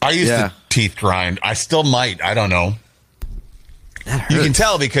 I used to teeth grind. I still might. I don't know. That hurts. You can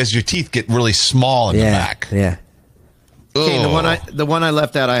tell because your teeth get really small in the back. Yeah. Okay, the one I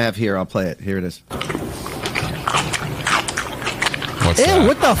left out, I have here. I'll play it. Here it is. What's Ew, that?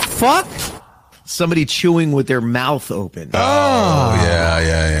 what the fuck? Somebody chewing with their mouth open. Oh,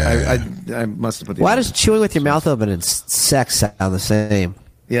 yeah. I must have put the. Why does chewing with your mouth open and sex sound the same?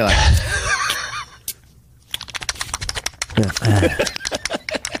 Yeah.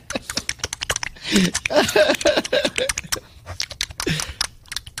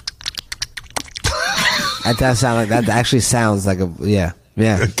 That does sound like that. Actually sounds like a yeah.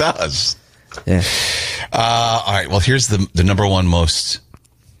 It does. Yeah. All right. Well, here's the number one most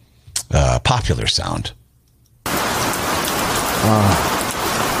popular sound.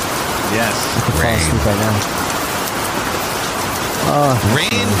 Yes. I could fall asleep right now.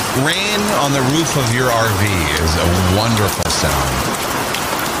 Rain on the roof of your RV is a wonderful sound.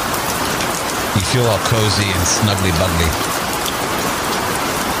 You feel all cozy and snuggly buggly.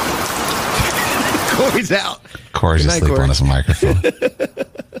 Corey's out. Corey's asleep Corey. on his microphone.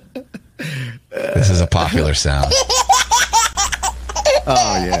 This is a popular sound.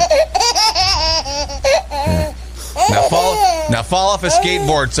 Oh yeah. Now fall off a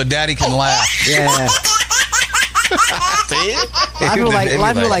skateboard so Daddy can laugh. Yeah. See? A lot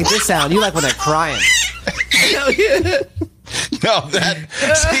of people like this sound. You like when they're crying. No,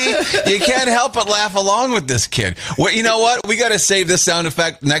 see, you can't help but laugh along with this kid. Well, you know what? We got to save this sound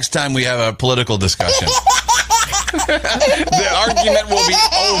effect next time we have a political discussion. The argument will be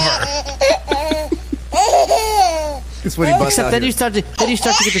over. It's when he busts Except out then here. you start to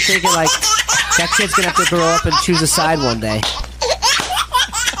get to thinking like that kid's gonna have to grow up and choose a side one day.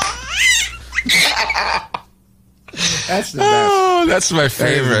 That's the best. Oh, that's my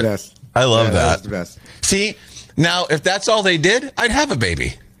favorite. That is the best. I love that. That's the best. See, now if that's all they did, I'd have a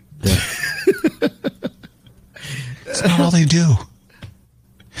baby. That's not all they do.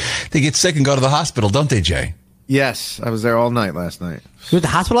 They get sick and go to the hospital, don't they, Jay? Yes, I was there all night last night. You were at the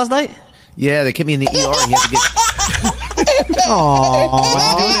hospital last night? Yeah, they kept me in the ER and you had to get. Aww.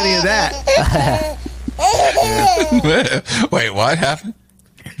 Wasn't doing any of that. Wait, what happened?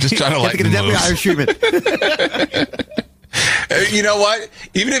 Just trying to You had like to get a deadly moves. Irish treatment. You know what?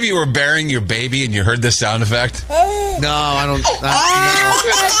 Even if you were bearing your baby and you heard this sound effect, No, I don't.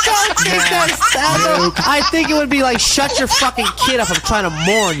 I think it would be like, shut your fucking kid up. I'm trying to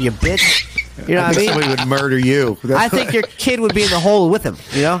mourn you, bitch. You know what I mean? Somebody would murder you. I think your kid would be in the hole with him,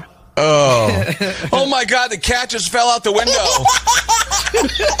 you know? oh my God, the cat just fell out the window.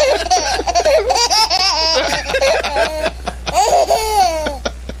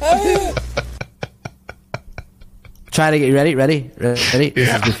 Try to get you ready? Ready? This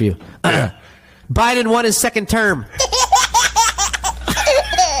is good for you. Biden won his second term.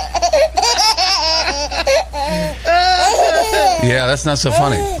 Yeah, that's not so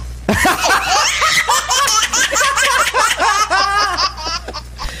funny.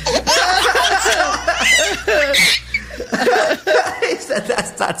 He said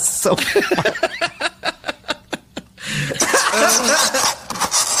that's not so.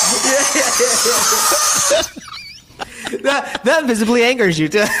 That visibly angers you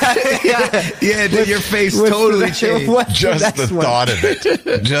too. Yeah, dude, your face totally changed. Just the thought of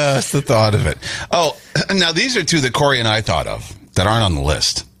it. Just the thought of it. Oh, now these are two that Corey and I thought of that aren't on the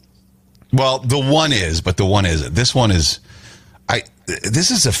list. Well, the one is, but the one isn't. This one is,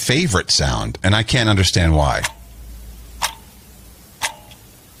 this is a favorite sound, and I can't understand why.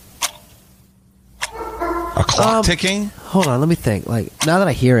 A clock ticking? Hold on, let me think. Like, now that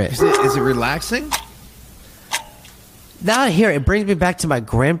I hear it. Is it relaxing? Now that I hear it, it brings me back to my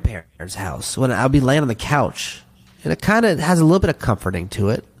grandparents' house when I'll be laying on the couch. And it kind of has a little bit of comforting to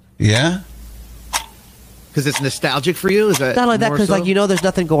it. Yeah? Because it's nostalgic for you? Is that not like that, because, like, you know, there's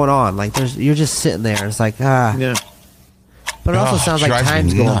nothing going on. Like, you're just sitting there. It's like, Yeah. But it also sounds like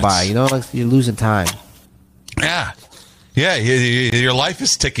time's going by. You know, like you're losing time. Yeah. Yeah, your life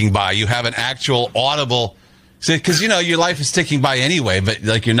is ticking by. You have an actual audible... Because, you know, your life is ticking by anyway, but,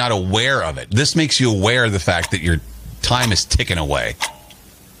 like, you're not aware of it. This makes you aware of the fact that your time is ticking away.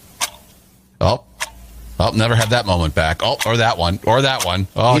 Oh, never had that moment back. Oh, or that one.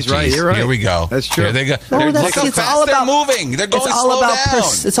 Oh, he's right. You're right. Here we go. That's true. Here they go. No, Look how fast they're moving. They're going slow down.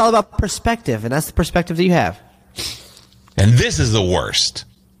 It's all about perspective, and that's the perspective that you have. And this is the worst.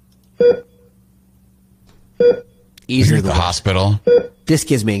 Easily the hospital. This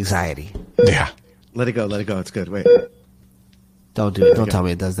gives me anxiety. Yeah. Let it go. It's good. Wait. Don't do it. Don't tell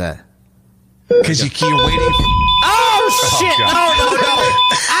me it does that. Because you're waiting. Oh, shit. Oh,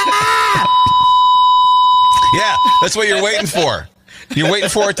 no. Yeah, that's what you're waiting for. You're waiting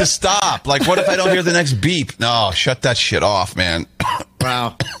for it to stop. Like, what if I don't hear the next beep? No, shut that shit off, man.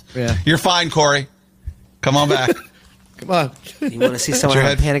 Wow. Yeah. You're fine, Corey. Come on back. Come on. You want to see someone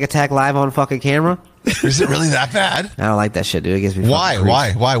have a panic attack live on fucking camera? Is it really that bad? I don't like that shit, dude. It gives me Why?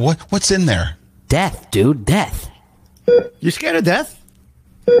 What's in there? Death, dude. Death. You scared of death?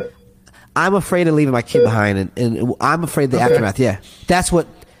 I'm afraid of leaving my kid behind, and I'm afraid of the aftermath. Yeah. That's what,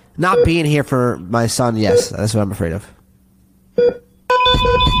 not being here for my son, yes. That's what I'm afraid of.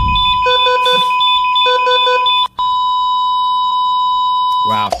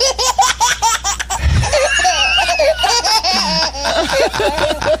 Wow.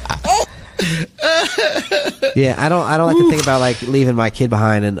 Yeah, I don't like to think about like leaving my kid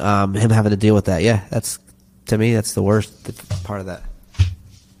behind and him having to deal with that. Yeah, to me that's the worst part of that.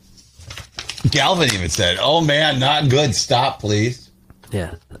 Galvin even said, "Oh man, not good. Stop, please."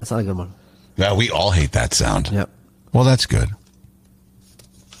 Yeah, that's not a good one. Yeah, we all hate that sound. Yep. Well, that's good.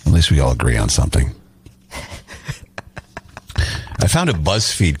 At least we all agree on something. I found a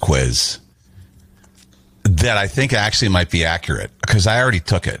BuzzFeed quiz that I think actually might be accurate because I already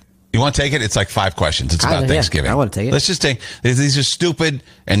took it. You want to take it? It's like 5 questions. It's about Thanksgiving. I want to take it. Let's just take these are stupid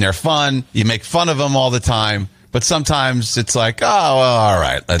and they're fun. You make fun of them all the time, but sometimes it's like, oh, well, all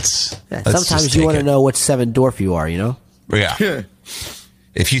right, let's sometimes you want to know which 7 dwarf you are, you know? Yeah.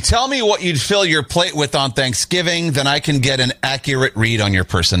 If you tell me what you'd fill your plate with on Thanksgiving, then I can get an accurate read on your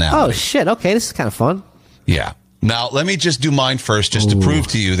personality. Oh, shit. Okay, this is kind of fun. Yeah. Now, let me just do mine first just to prove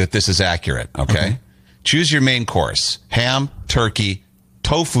to you that this is accurate, okay? Choose your main course. Ham, turkey,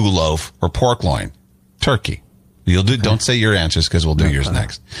 tofu loaf, or pork loin. Turkey. You'll do. Okay. Don't say your answers because we'll do yours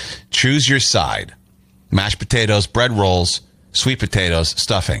next. Choose your side. Mashed potatoes, bread rolls, sweet potatoes,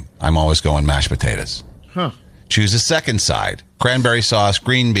 stuffing. I'm always going mashed potatoes. Huh. Choose a second side. Cranberry sauce,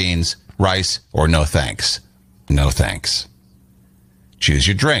 green beans, rice, or no thanks. No thanks. Choose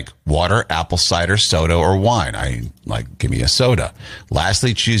your drink. Water, apple cider, soda, or wine. Give me a soda.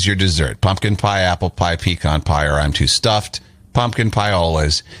 Lastly, choose your dessert. Pumpkin pie, apple pie, pecan pie, or I'm too stuffed. Pumpkin pie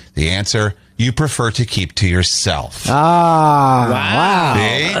always. The answer, you prefer to keep to yourself. Wow.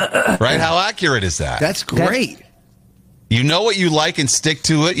 See? Right? How accurate is that? That's great. You know what you like and stick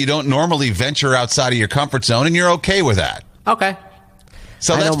to it. You don't normally venture outside of your comfort zone, and you're okay with that. Okay.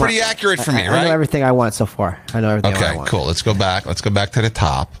 So that's pretty accurate for me, right? I know everything I want so far. I know everything I want. Okay, cool. Let's go back. Let's go back to the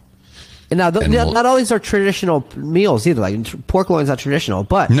top. And now, not all these are traditional meals either. Like pork loin's not traditional,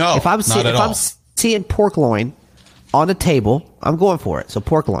 but if I'm seeing pork loin on the table, I'm going for it. So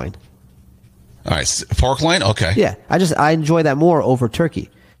pork loin. All right, pork loin. Okay. Yeah, I enjoy that more over turkey.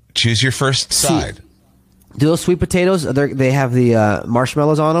 Choose your first side. Do those sweet potatoes? They have the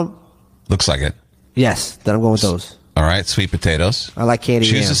marshmallows on them. Looks like it. Yes, then I'm going with those. All right, sweet potatoes. I like candy.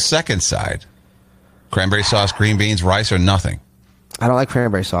 Choose a second side. Cranberry sauce, green beans, rice, or nothing. I don't like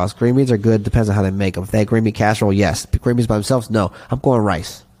cranberry sauce. Green beans are good. Depends on how they make them. If they have green bean casserole, yes. Green beans by themselves, no. I'm going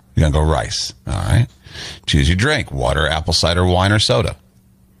rice. You're going to go rice. All right. Choose your drink. Water, apple cider, wine, or soda.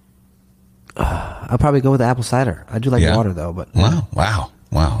 I'll probably go with the apple cider. I do like water, though. But Wow.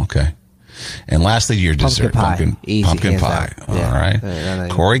 Wow. Okay. And lastly, your dessert, pumpkin pie. All right.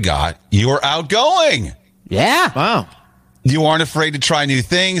 Corey got you're outgoing. Yeah. Wow. You aren't afraid to try new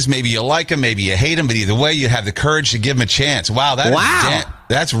things. Maybe you like them, maybe you hate them, but either way, you have the courage to give them a chance. Wow,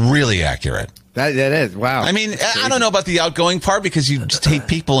 that's really accurate. That is. Wow. I mean, I don't know about the outgoing part because you just hate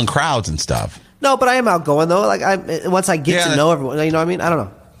people and crowds and stuff. No, but I am outgoing though. Like once I get to know everyone, you know what I mean? I don't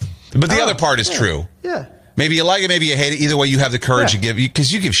know. But the other part is true. Yeah. Maybe you like it, maybe you hate it. Either way, you have the courage to give,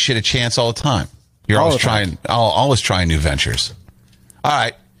 because you give shit a chance all the time. You're always trying new ventures. All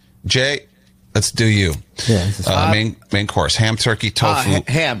right, Jay, let's do you. Yeah. Main course: ham, turkey, tofu,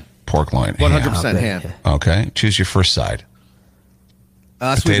 ham, pork loin, 100% ham. Okay, choose your first side.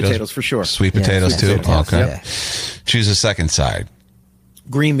 Sweet potatoes for sure. Sweet potatoes too. Okay. Yeah. Choose a second side.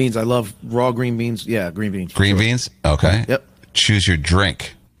 Green beans. I love raw green beans. Yeah, green beans. Green beans. Okay. Yep. Choose your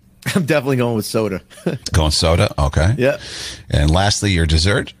drink. I'm definitely going with soda. Going soda. Okay. Yep. And lastly, your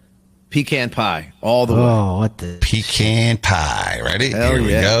dessert. Pecan pie, all the way. Oh, what the pecan pie? Ready? Hell Here we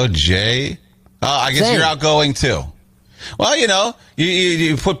go, Jay. I guess you're outgoing too. Well, you know,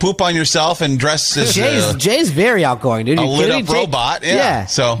 you put poop on yourself and dress as Jay's very outgoing, dude. A lit up robot. Yeah.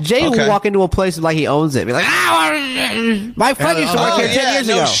 So Jay will walk into a place like he owns it. Be like, my friend used to work here 10 years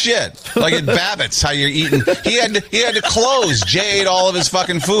ago. No shit. Like at Babbitt's, how you're eating. He had to close. Jay ate all of his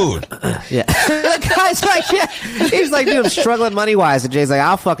fucking food. Yeah. The guy's like, he's like, dude, I'm struggling money wise, and Jay's like,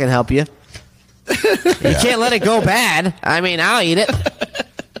 I'll fucking help you. You can't let it go bad. I mean, I'll eat it.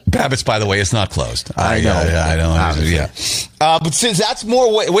 Babbitt's, by the way, is not closed. I know. I know. Yeah. But since that's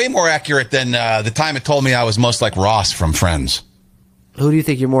way more accurate than the time it told me I was most like Ross from Friends. Who do you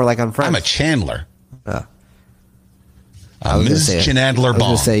think you're more like on Friends? I'm a Chandler. Ms. Chandler Bong. I was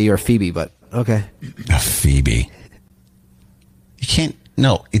going to say you're a Phoebe, but okay. A Phoebe. You can't.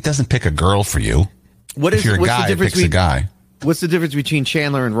 No, it doesn't pick a girl for you. If you're a guy, it picks a guy. What's the difference between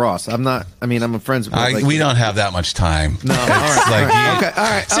Chandler and Ross? I'm friends with we don't have that much time. No, all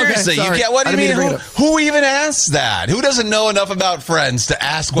right. Seriously, okay, you get what do you mean? Who even asks that? Who doesn't know enough about Friends to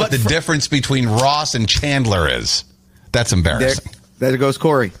ask what the difference between Ross and Chandler is? That's embarrassing. There goes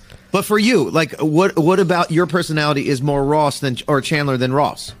Corey. But for you, like, what about your personality is more Ross or Chandler than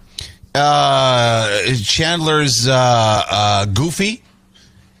Ross? Chandler's goofy,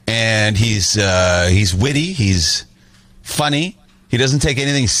 and he's witty. He's funny. He doesn't take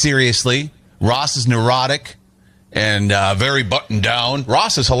anything seriously. Ross is neurotic and very buttoned down.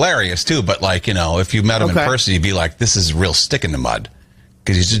 Ross is hilarious too, but like, you know, if you met him in person, you'd be like, this is real stick in the mud,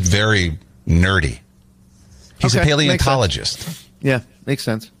 because he's just very nerdy. He's a paleontologist. Yeah, makes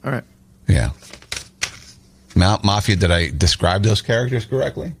sense. All right. Yeah. Mafia, did I describe those characters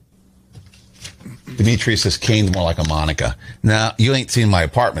correctly? Dimitri says Kane's more like a Monica. Now, you ain't seen my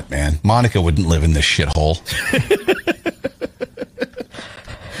apartment, man. Monica wouldn't live in this shithole.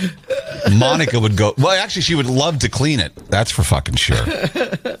 Monica would go. Well, actually, she would love to clean it. That's for fucking sure.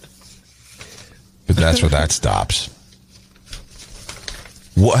 But that's where that stops.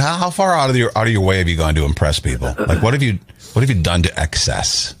 How far out of your way have you gone to impress people? Like, what have you done to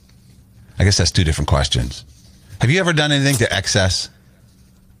excess? I guess that's two different questions. Have you ever done anything to excess?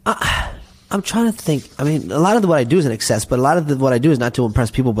 I'm trying to think. I mean, a lot of what I do is in excess, but a lot of what I do is not to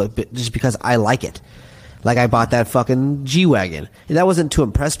impress people, but just because I like it. Like, I bought that fucking G-Wagon. And that wasn't to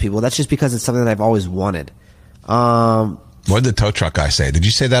impress people. That's just because it's something that I've always wanted. What did the tow truck guy say? Did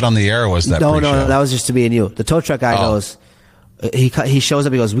you say that on the air, or was that No, that was just to me and you. The tow truck guy goes, he shows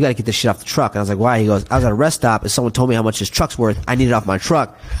up, he goes, we got to get this shit off the truck. And I was like, why? He goes, I was at a rest stop, and someone told me how much his truck's worth. I need it off my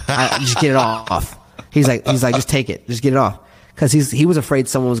truck. I just get it off. He's like, just take it. Just get it off. Because he was afraid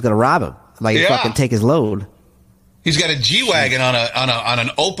someone was going to rob him. Like, fucking take his load. He's got a G-Wagon on an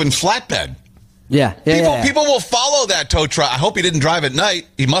open flatbed. Yeah. People will follow that tow truck. I hope he didn't drive at night.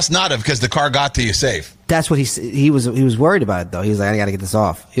 He must not have, because the car got to you safe. That's what he was worried about it, though. He was like, I got to get this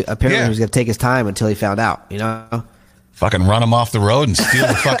off. Apparently, he was going to take his time until he found out, you know? Fucking run him off the road and steal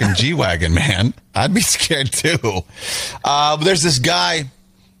the fucking G-Wagon, man. I'd be scared, too. But there's this guy.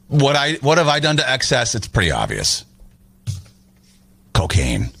 What have I done to excess? It's pretty obvious.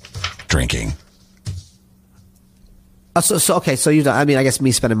 Cocaine. Drinking. So you. I mean, I guess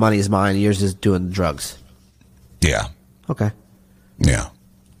me spending money is mine. Yours is doing drugs. Yeah. Okay. Yeah.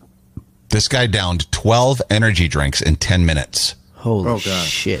 This guy downed 12 energy drinks in 10 minutes. Holy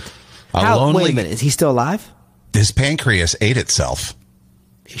shit! Wait a minute. Is he still alive? His pancreas ate itself.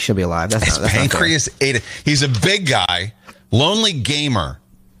 He should be alive. His pancreas ate it. He's a big guy, lonely gamer,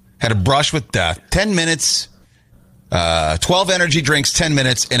 had a brush with death. 10 minutes. 12 energy drinks, 10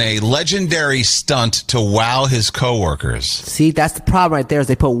 minutes in a legendary stunt to wow his coworkers. See, that's the problem right there, is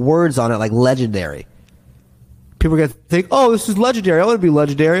they put words on it like legendary. People are going to think, oh, this is legendary. I want to be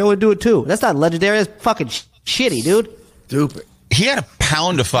legendary. I want to do it too. That's not legendary. That's fucking shitty, dude. Stupid. He had a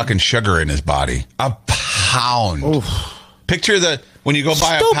pound of fucking sugar in his body. A pound. Oof. Picture when you go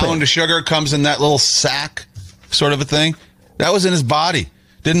buy a pound of sugar, it comes in that little sack sort of a thing. That was in his body.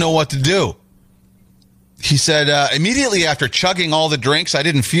 Didn't know what to do. He said, immediately after chugging all the drinks, I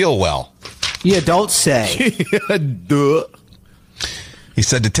didn't feel well. Yeah, don't say. Duh. He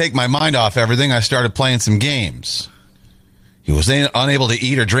said, to take my mind off everything, I started playing some games. He was unable to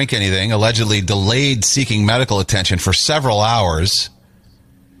eat or drink anything, allegedly delayed seeking medical attention for several hours.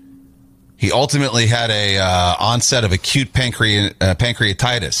 He ultimately had a onset of acute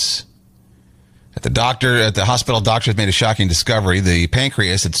pancreatitis. At the hospital, doctors made a shocking discovery. The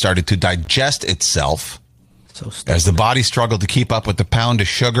pancreas had started to digest itself as the body struggled to keep up with the pound of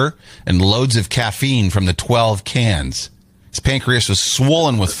sugar and loads of caffeine from the 12 cans. His pancreas was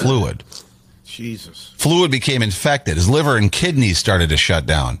swollen with fluid. Jesus. Fluid became infected. His liver and kidneys started to shut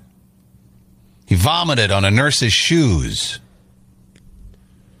down. He vomited on a nurse's shoes.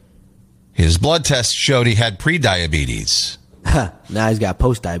 His blood test showed he had prediabetes. Now he's got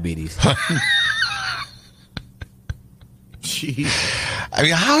post-diabetes. I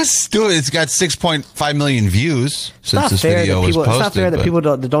mean, how stupid. It's got 6.5 million views since this video was posted. It's not fair that people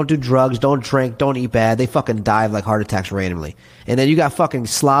don't do drugs, don't drink, don't eat bad. They fucking die of like heart attacks randomly. And then you got fucking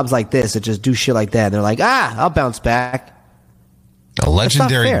slobs like this that just do shit like that. And they're like, I'll bounce back. A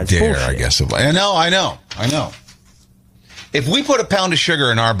legendary dare, I guess. I know. If we put a pound of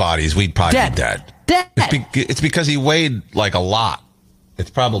sugar in our bodies, we'd probably be dead. It's because he weighed like a lot.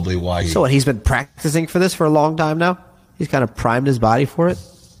 It's probably why. So what, he's been practicing for this for a long time now? He's kind of primed his body for it.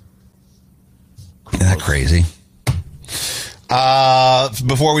 Isn't that crazy?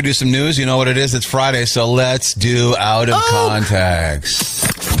 Before we do some news, you know what it is? It's Friday, so let's do Out of Context.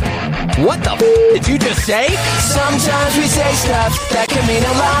 What the did you just say? Sometimes we say stuff that can mean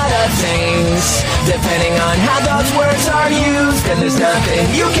a lot of things. Depending on how those words are used, and there's nothing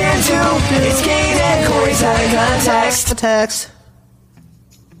you can do. It's Kane and Corey's Out of Context.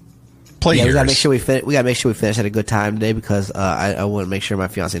 We gotta make sure we finish at a good time today because I want to make sure my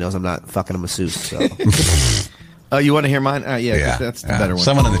fiance knows I'm not fucking a masseuse. So. Oh, you want to hear mine? Yeah, that's the better one.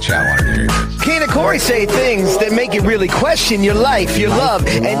 Someone in the chat wanted to hear yours. Kane and Corey say things that make you really question your life, your love,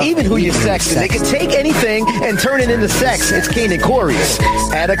 and even who you're sexing. They can take anything and turn it into sex. It's Kane and Corey's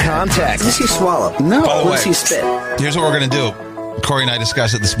Out of Context. Does he swallow? No. Does he spit? Here's what we're going to do. Corey and I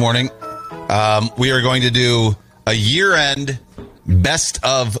discussed it this morning. We are going to do a year-end best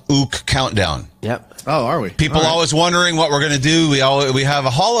of Ook countdown. Yep. Oh, are we? People always wondering what we're going to do. We have a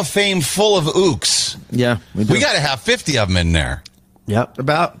Hall of Fame full of Ooks. Yeah, we got to have 50 of them in there. Yep.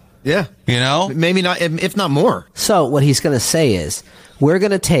 You know? Maybe not, if not more. So what he's going to say is, we're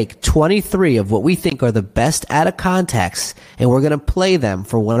going to take 23 of what we think are the best out of context, and we're going to play them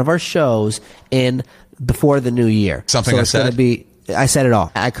for one of our shows before the new year. Something I said? I said it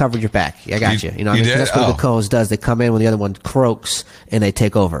all. I covered your back. I got you. You know what I mean? Did? That's what the Cones does. They come in when the other one croaks and they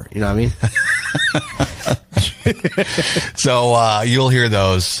take over. You know what I mean? So you'll hear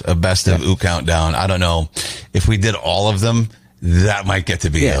those best of Ook countdown. I don't know if we did all of them. That might get to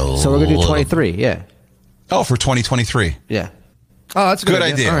be So we're gonna do 23. Yeah. Oh, for 2023. Yeah. Oh, that's a good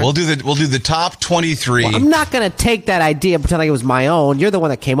idea. Right. We'll do the top 23. Well, I'm not gonna take that idea and pretend like it was my own. You're the one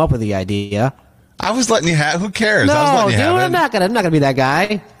that came up with the idea. I was letting you have. Who cares? No, I was letting you have it. I'm not gonna be that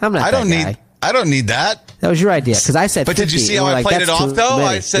guy. I'm not. I don't need that. That was your idea because I said. But 50, did you see how I played it off though?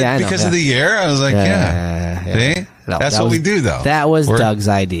 Many. I said because of the year. I was like, See? No, that's what we do though. That was Doug's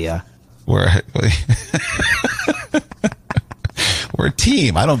idea. We're a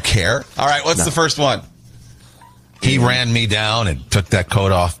team. I don't care. All right, what's the first one? He ran me down and took that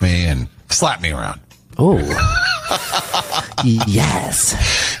coat off me and slapped me around. Oh.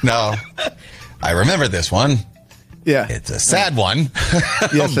 Yes. No. I remember this one. Yeah. It's a sad one.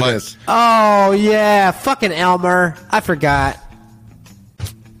 Yes, it is. Oh, yeah. Fucking Elmer. I forgot.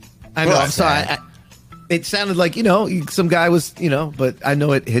 I know. I'm sorry. It sounded like, some guy was, but I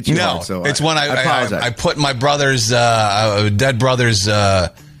know it hit you hard, so it's when I put my brother's, dead brother's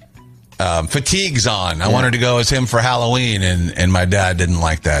fatigues on. I wanted to go as him for Halloween, and my dad didn't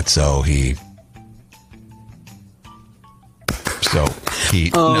like that, so he...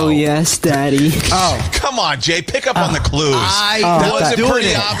 yes, Daddy. Oh, come on, Jay. Pick up on the clues. That was a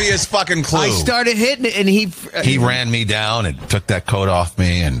pretty obvious fucking clue. I started hitting it, and he ran me down and took that coat off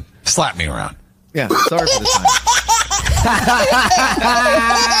me and slapped me around. Yeah, sorry for this time.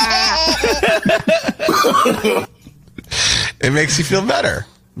 It makes you feel better.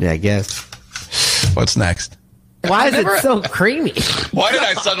 Yeah, I guess. What's next? Why is it so creamy? Why did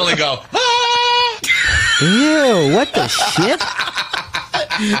I suddenly go, ah? Ew, what the shit?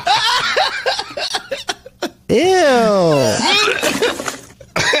 Ew.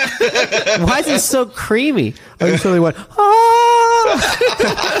 Why is it so creamy? I just suddenly went,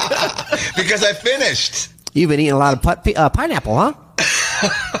 Because I finished. You've been eating a lot of pineapple, huh?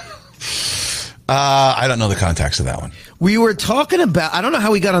 I don't know the context of that one. We were talking about, I don't know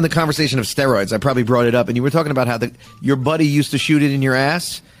how we got on the conversation of steroids. I probably brought it up, and you were talking about how your buddy used to shoot it in your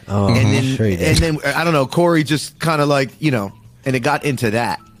ass. Oh, and then, sure you did. And then, I don't know, Corey just kind of like, and it got into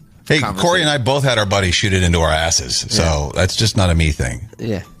that. Hey, Corey and I both had our buddies shoot it into our asses, so that's just not a me thing.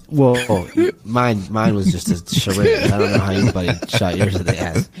 Yeah. Well, mine was just a charade. I don't know how your buddy shot yours in the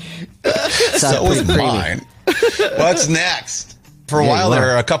ass. So was mine. What's next? For a while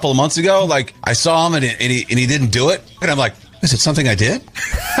there, a couple of months ago, like I saw him and he didn't do it, and I'm like, is it something I did?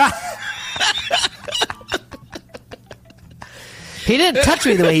 He didn't touch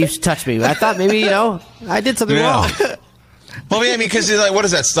me the way he used to touch me. I thought maybe I did something wrong. Well, I mean, because like, what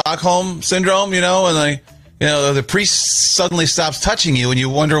is that, Stockholm syndrome? And like, the priest suddenly stops touching you, and you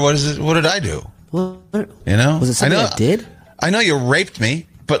wonder, what did I do? What? Was it something I did? I know you raped me,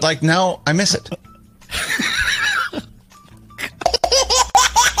 but like now I miss it.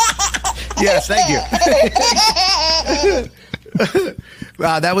 Yes, thank you.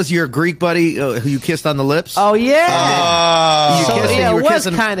 That was your Greek buddy who you kissed on the lips? Oh, yeah. You kissed it was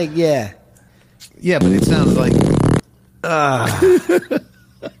kissing... kind of, yeah. Yeah, but it sounds like...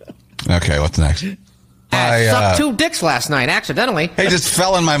 Okay, what's next? I sucked 2 dicks last night, accidentally. They just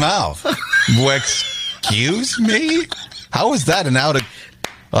fell in my mouth. Excuse me? How was that an out of...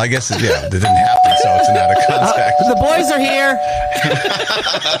 Well, I guess, it didn't happen, so it's an out of context. The boys are here.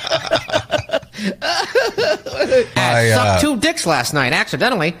 I sucked 2 dicks last night,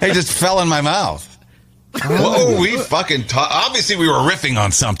 accidentally. They just fell in my mouth. Whoa, we fucking... Obviously, we were riffing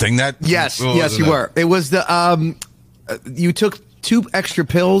on something. Yes, you were. It was the... you took 2 extra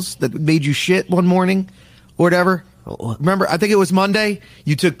pills that made you shit one morning or whatever. Remember, I think it was Monday.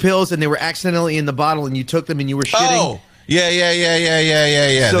 You took pills, and they were accidentally in the bottle, and you took them, and you were shitting. Oh! Yeah.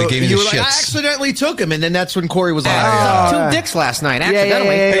 So they gave me you the were like, shits. I accidentally took him, and then that's when Corey was like, 2 dicks last night,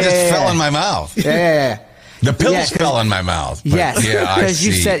 accidentally. They just fell in my mouth. Yeah. The pills fell in my mouth. Yes, because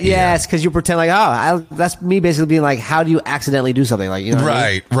you said because you pretend like, that's me basically being like, how do you accidentally do something like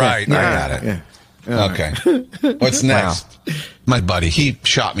Right. I got it. Yeah. Okay. What's next? Wow. My buddy, he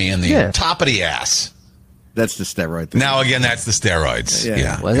shot me in the top of the ass. That's the steroid thing. Now again, that's the steroids.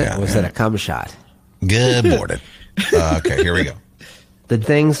 Yeah. Was it? Was it a cum shot? Good morning. Okay, here we go. The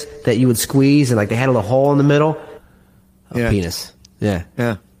things that you would squeeze and like they had a little hole in the middle. Penis. Yeah.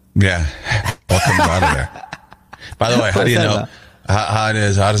 What comes out of there? By the way, how do you know? How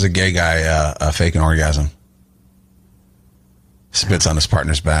does a gay guy fake an orgasm? Spits on his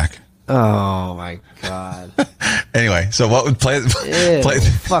partner's back. Oh my god. Anyway, so what would play the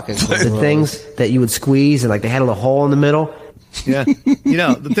things that you would squeeze and like they had a little hole in the middle. Yeah.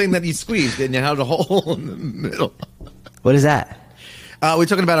 The thing that you squeezed and you had a hole in the middle. What is that? We're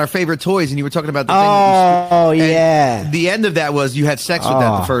talking about our favorite toys, and you were talking about the thing that you and the end of that was you had sex with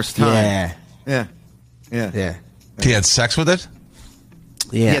that the first time. Yeah. He had sex with it?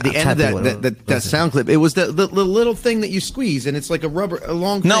 Yeah, the end of that sound clip. It was the little thing that you squeeze, and it's like a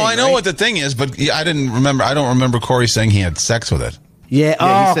long thing. No, I know what the thing is, but I don't remember Corey saying he had sex with it. Yeah.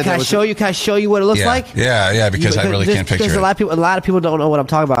 Can I show you? Can I show you what it looks like? Yeah. Because I really can't picture it. A lot of people don't know what I'm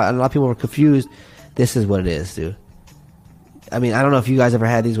talking about, and a lot of people were confused. This is what it is, dude. I mean, I don't know if you guys ever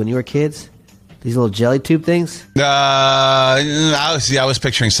had these when you were kids. These little jelly tube things. I was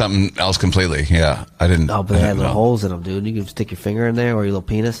picturing something else completely. Yeah, I didn't. Oh, but they had little holes in them, dude. You can stick your finger in there or your little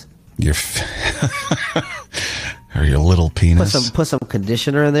penis. Or your little penis. Put some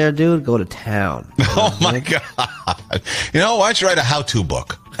conditioner in there, dude. Go to town. Oh my god! Why don't you write a how-to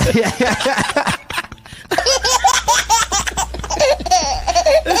book?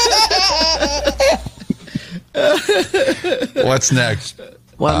 What's next?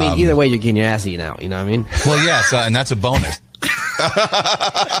 Well, I mean, either way, you're getting your ass eaten out. You know what I mean? Well, yes, and that's a bonus.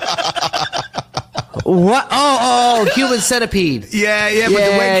 What? Oh, human centipede. Yeah, but the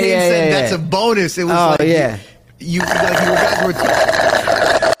way Kane said that's a bonus, it was you guys were.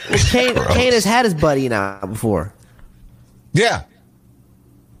 Kane has had his buddy now before. Yeah.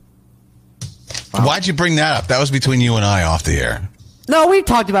 Wow. Why'd you bring that up? That was between you and I off the air. No, we've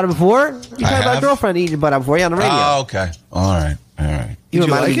talked about it before. You talked about a girlfriend eating your butt out before. Yeah, on the radio. Oh, okay. All right. You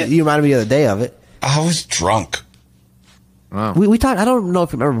reminded me the other day of it. I was drunk. Wow. We talked. I don't know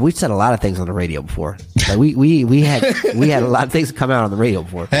if you remember. We said a lot of things on the radio before. Like we had a lot of things come out on the radio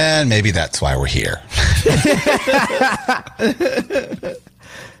before. And maybe that's why we're here.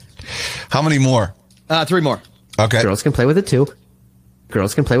 How many more? 3 more. Okay. Girls can play with it too.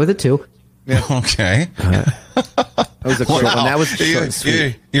 Girls can play with it too. Yeah. Okay. That was a quick one. That was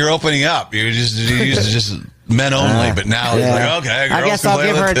you're opening up. You used to just men only, but now it's like, okay, girls I guess can I'll play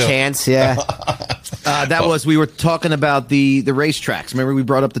give with her it a too. chance. Yeah. we were talking about the racetracks. Remember we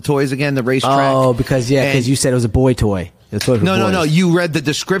brought up the toys again, the racetrack? Oh, because you said it was a boy toy. No. You read the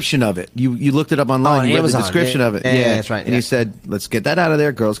description of it. You looked it up online. You read Amazon. the description of it. Yeah, that's right. And you said, let's get that out of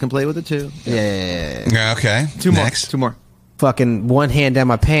there. Girls can play with it too. Yeah. Okay. 2 more. Next. 2 more. Fucking one hand down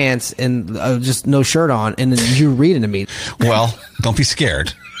my pants and just no shirt on, and then you reading to me. Well, don't be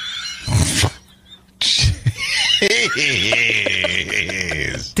scared.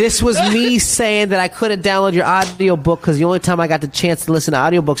 This was me saying that I couldn't download your audiobook because the only time I got the chance to listen to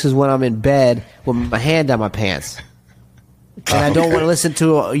audiobooks is when I'm in bed with my hand down my pants. And I don't want to listen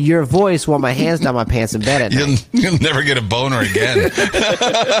to your voice while my hand's down my pants in bed at night. You'll never get a boner again.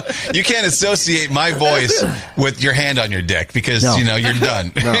 You can't associate my voice with your hand on your dick because, you're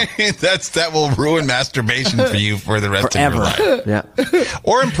done. No. That will ruin masturbation for you for the rest of your life. Yeah.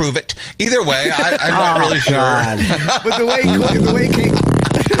 Or improve it. Either way, I'm not really sure. But the way Kate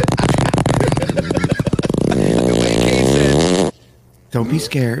said, don't be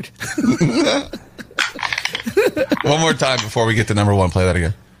scared. One more time before we get to number 1. Play that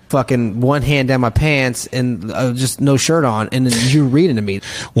again. Fucking one hand down my pants and just no shirt on, and then you reading to me.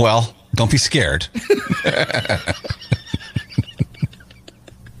 Well, don't be scared. I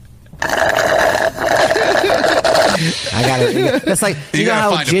got it. That's like you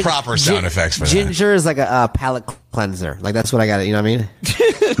gotta find a proper sound effects for that. Ginger is like a palate cleanser. Like that's what I got. You know what I mean?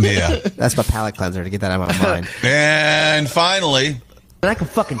 Yeah. That's my palate cleanser to get that out of my mind. And finally, but I can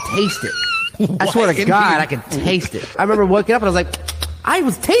fucking taste it. I swear to God, I can taste it. I remember waking up and I was like, I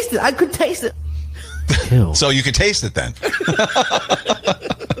was tasting it. I could taste it. Ew. So you could taste it then.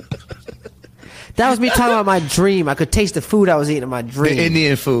 That was me talking about my dream. I could taste the food I was eating in my dream. The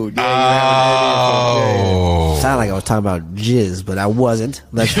Indian food. Oh. Sounded like I was talking about jizz, but I wasn't.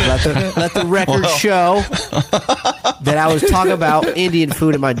 Let the record show that I was talking about Indian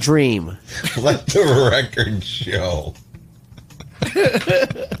food in my dream. Let the record show.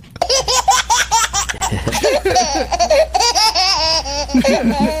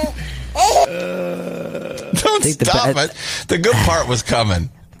 Don't stop it. The good part was coming.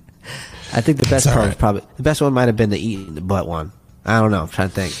 I think the best part was probably the best one might have been the eating the butt one. I don't know. I'm trying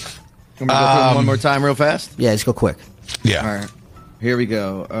to think. Can we go through them one more time real fast? Yeah, let's go quick. Yeah. All right. Here we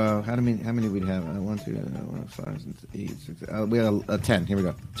go. How many we'd have? 1, 2, 5, 6, 8, 6. We got a 10. Here we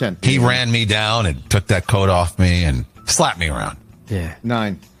go. 10. He ran me down and took that coat off me and slapped me around. Yeah.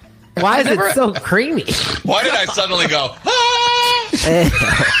 9. Why is it so creamy? Why did I suddenly go?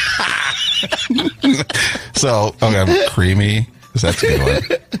 So, okay, creamy. That's a good one.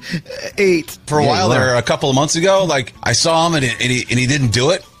 8. For a while there, a couple of months ago, like I saw him and he didn't do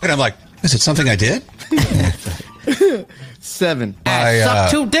it, and I'm like, is it something I did? 7. I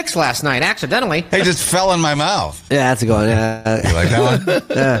sucked 2 dicks last night accidentally. They just fell in my mouth. Yeah, that's a good one. Yeah. You like that one?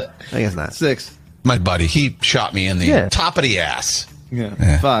 I guess not. 6. My buddy, he shot me in the top of the ass.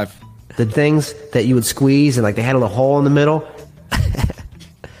 Yeah. 5. The things that you would squeeze and like they had a little hole in the middle.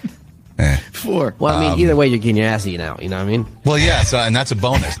 4. Well, I mean, either way, you're getting your ass eaten out. You know what I mean? Well, yeah, and that's a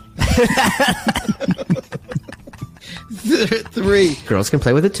bonus. 3. Girls can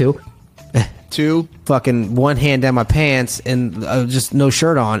play with it too. 2. Fucking one hand down my pants and just no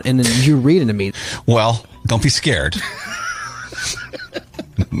shirt on, and then you reading to me. Well, don't be scared.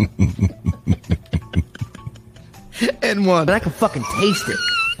 And 1. But I can fucking taste it.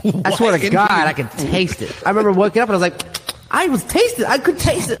 I swear to God, I can taste it. I remember waking up and I was like, I was tasting it. I could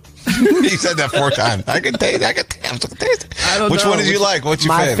taste it. He said that 4 times. I can taste it. I don't Which know. one did you like? What's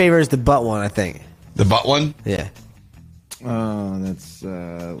your favorite? My favorite is the butt one, I think. The butt one? Yeah. Oh, that's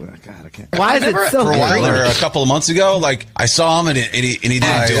God, I can't. Why is it so For a while creamy? there, a couple of months ago, like I saw him and he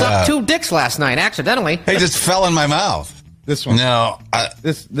didn't do Sucked it. 2 dicks last night accidentally. He just fell in my mouth. This one. No.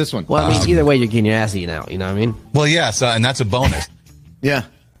 This one. Well, I mean, either way, you're getting your ass eaten out. You know what I mean? Well, yeah, and that's a bonus. Yeah.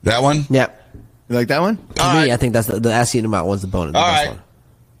 That one? Yeah. You like that one? To me, I think that's the ass eating out was the bonus. All right.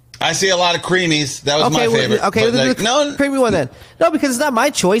 I see a lot of creamies. That was my favorite. Okay, but no creamy one then. No, because it's not my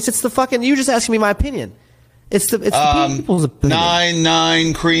choice. It's the fucking. You just asking me my opinion. It's the people's opinion.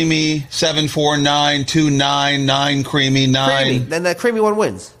 9 creamy, 7 4 9 2 9 9 creamy 9. Creamy. Then the creamy one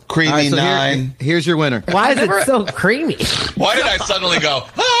wins. Creamy All right, so 9. Here's your winner. Why is it so creamy? Why did I suddenly go?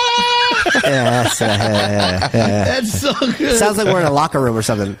 Yeah, That's so good. sounds like we're in a locker room or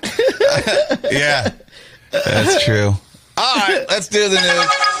something. Yeah, that's true. All right, let's do the news.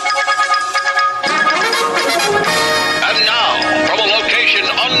 And now, from a location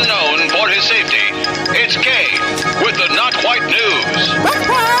unknown for his safety,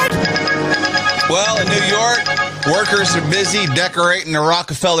 Well, in New York, workers are busy decorating the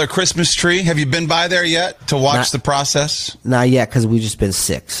Rockefeller Christmas tree. Have you been by there yet to watch the process? Not yet, because we've just been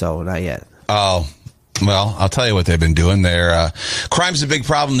sick, so not yet. Oh, well, I'll tell you what they've been doing. Crime's a big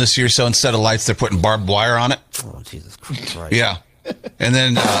problem this year, so instead of lights, they're putting barbed wire on it. Oh, Jesus Christ. Yeah. And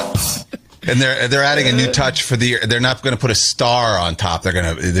then they're adding a new touch for the year. They're not going to put a star on top.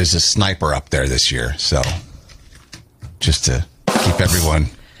 There's a sniper up there this year, so just to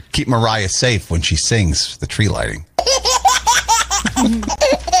keep Mariah safe when she sings the tree lighting.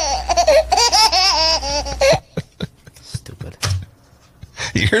 Stupid.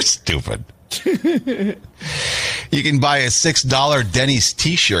 You're stupid. You can buy a $6 Denny's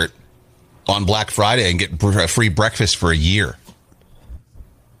t-shirt on Black Friday and get free breakfast for a year.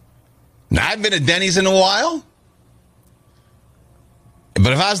 Now, I've been to Denny's in a while.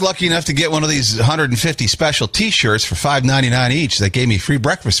 But if I was lucky enough to get one of these 150 special T-shirts for $5.99 each that gave me free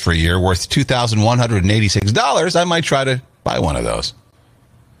breakfast for a year worth $2,186, I might try to buy one of those.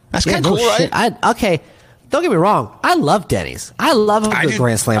 That's kind of cool, right? Okay, don't get me wrong. I love Denny's. I love a good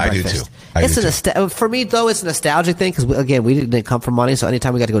Grand Slam breakfast. I do too. For me, though, it's a nostalgic thing because, again, we didn't come from money, so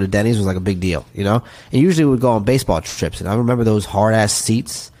anytime we got to go to Denny's was like a big deal, you know? And usually we would go on baseball trips, and I remember those hard-ass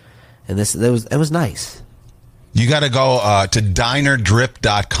seats, and it was nice. You got to go to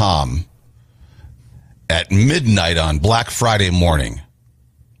dinerdrip.com at midnight on Black Friday morning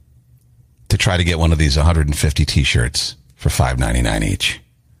to try to get one of these 150 T-shirts for $5.99 each.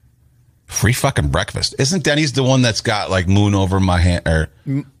 Free fucking breakfast. Isn't Denny's the one that's got like moon over my hand?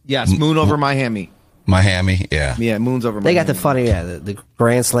 Yes, moon over my hammy. My hammy, yeah. Yeah, moon's over my They got the funny, the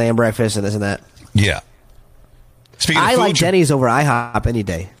Grand Slam breakfast and this and that. Yeah. I like Denny's over IHOP any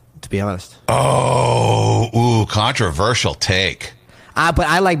day, to be honest. Oh, controversial take. But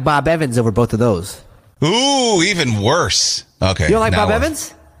I like Bob Evans over both of those. Ooh, even worse. Okay. You don't like Bob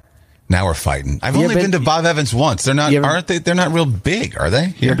Evans? Now we're fighting. I've only been to Bob Evans once. They're not, aren't they? They're not real big, are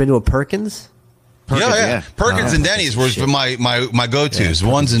they? You ever been to a Perkins? Yeah. Perkins and Denny's were my go-tos.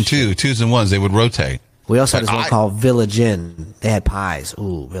 Ones and twos and ones. They would rotate. We also had this one called Village Inn. They had pies.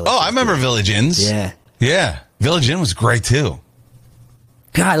 Ooh, Village Inn. I remember Village Inns. Yeah. Yeah. Village Inn was great, too.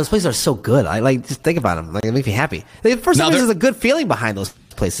 God, those places are so good. I just think about them. Like, it makes me happy. For some reason, there's a good feeling behind those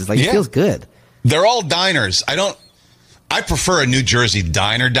places. Like, it feels good. They're all diners. I prefer a New Jersey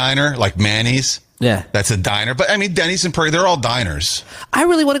diner, like Manny's. Yeah. That's a diner. But, I mean, Denny's and Perkins, they're all diners. I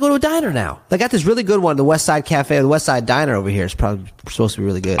really want to go to a diner now. They got this really good one, the West Side Cafe, or the West Side Diner over here. It's probably supposed to be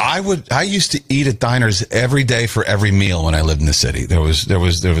really good. I used to eat at diners every day for every meal when I lived in the city. There was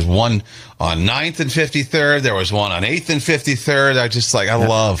one on 9th and 53rd. There was one on 8th and 53rd. I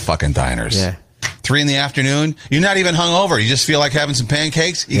love fucking diners. Yeah. 3 p.m, you're not even hungover. You just feel like having some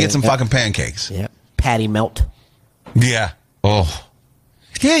pancakes. You get some fucking pancakes. Yeah. Patty melt. Yeah. Oh.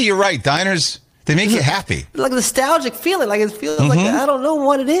 Yeah, you're right. Diners, they make you happy. Like a nostalgic feeling. Like it feels like I don't know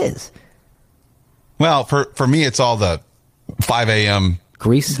what it is. Well, for me, it's all the 5 a.m.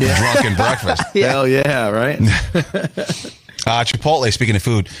 grease drunken breakfast. Hell yeah, right? Chipotle, speaking of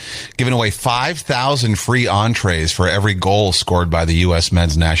food, giving away 5,000 free entrees for every goal scored by the U.S.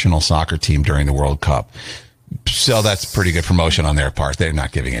 men's national soccer team during the World Cup. So that's pretty good promotion on their part. They're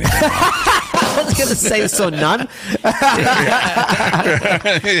not giving anything. I was going to say, so none? They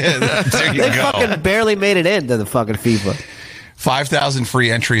fucking barely made it into the fucking FIFA. 5,000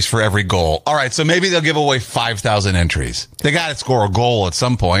 free entries for every goal. All right, so maybe they'll give away 5,000 entries. They got to score a goal at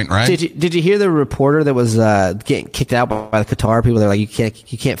some point, right? Did you hear the reporter that was getting kicked out by the Qatar people? They're like, you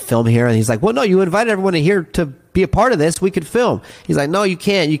can't film here, and he's like, well, no, you invited everyone in here to be a part of this. We could film. He's like, no, you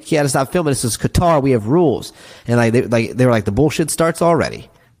can't. You got to stop filming. This is Qatar. We have rules, and they were like, the bullshit starts already.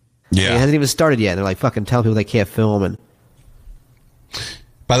 Yeah, it hasn't even started yet. They're like fucking telling people they can't film. And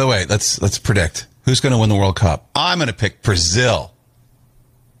by the way, let's predict. Who's going to win the World Cup? I'm going to pick Brazil.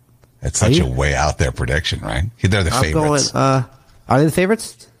 It's such a way out there prediction, right? They're the favorites. Are they the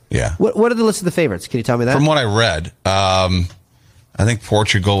favorites? Yeah. What are the list of the favorites? Can you tell me that? From what I read, I think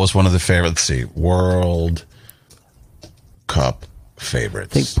Portugal was one of the favorites. Let's see. World Cup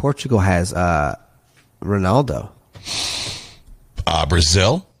favorites. I think Portugal has Ronaldo.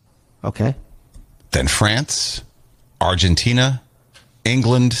 Brazil. Okay. Then France, Argentina,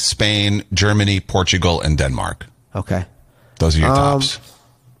 England, Spain, Germany, Portugal, and Denmark. Okay. Those are your tops.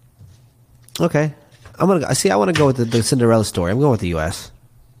 Okay. I want to go with the Cinderella story. I'm going with the U.S.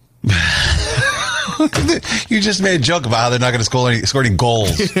 You just made a joke about how they're not going to score any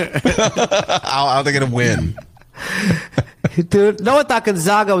goals. How are they going to win? Dude, no one thought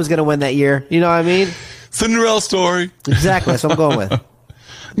Gonzaga was going to win that year. You know what I mean? Cinderella story. Exactly. That's what I'm going with.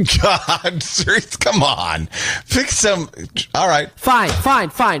 God, come on. Pick some. All right. Fine.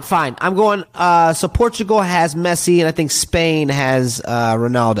 I'm going. So Portugal has Messi, and I think Spain has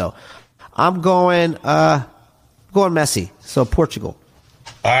Ronaldo. I'm going Messi. So Portugal.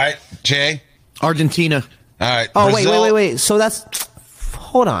 All right, Jay. Argentina. All right. Oh, Brazil. wait. So that's.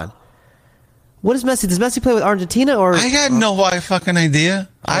 Hold on. What is Messi? Does Messi play with Argentina or? I got no fucking idea.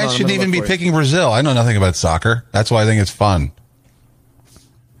 I shouldn't even be picking Brazil. I know nothing about soccer. That's why I think it's fun.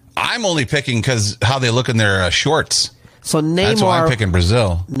 I'm only picking because how they look in their shorts. So Neymar. That's why I'm picking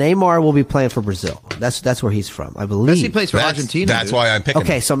Brazil. Neymar will be playing for Brazil. That's where he's from, I believe. Messi plays for Argentina. That's why I'm picking.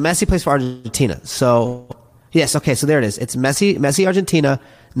 Okay, so Messi plays for Argentina. So yes, okay, so there it is. It's Messi, Argentina,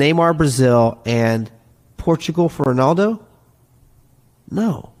 Neymar, Brazil, and Portugal for Ronaldo.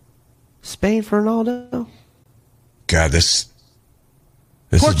 No. Spain for Ronaldo? God, this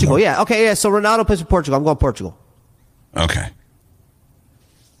Portugal, yeah. Okay, yeah. So Ronaldo plays for Portugal. I'm going Portugal. Okay.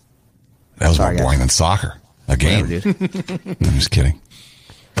 That was more boring than soccer. A game. Whatever, dude. I'm just kidding.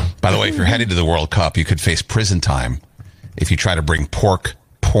 By the way, if you're headed to the World Cup, you could face prison time if you try to bring pork,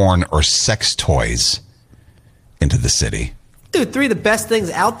 porn, or sex toys into the city. Dude, 3 of the best things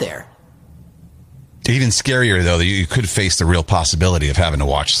out there. Even scarier, though, that you could face the real possibility of having to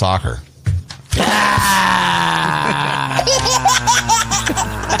watch soccer.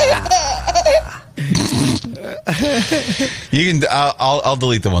 You can. I'll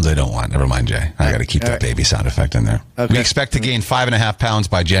delete the ones I don't want. Never mind, Jay. I got to keep that baby sound effect in there. Okay. We expect to gain 5.5 pounds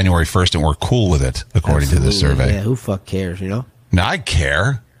by January 1st, and we're cool with it, according to this survey. Yeah, who fuck cares, you know? No, I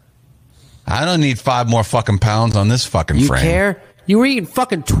care. I don't need 5 more fucking pounds on this fucking frame. You care? You were eating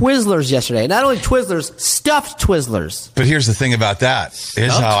fucking Twizzlers yesterday. Not only Twizzlers, stuffed Twizzlers. But here's the thing about that.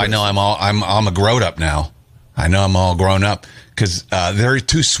 Here's how I know I'm a grown up now. I know I'm all grown up because they're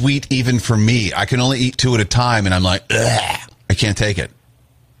too sweet even for me. I can only eat 2 at a time, and I'm like, ugh, I can't take it.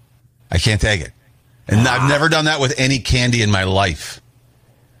 And I've never done that with any candy in my life.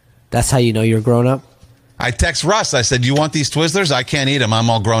 That's how you know you're grown up? I text Russ. I said, "You want these Twizzlers? I can't eat them. I'm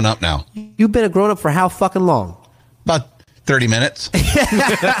all grown up now." You've been a grown up for how fucking long? About 30 minutes.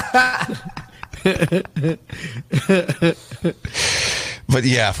 But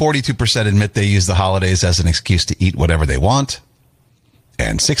yeah, 42% admit they use the holidays as an excuse to eat whatever they want.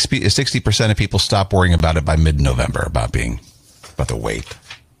 And 60% of people stop worrying about it by mid-November, about the weight.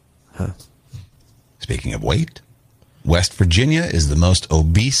 Huh. Speaking of weight, West Virginia is the most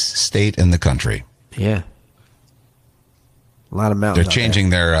obese state in the country. Yeah. A lot of mountains. They're changing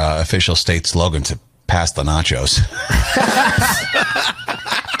their official state slogan to "Pass the nachos."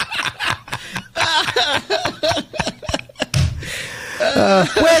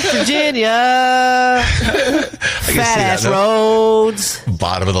 West Virginia, fat ass roads.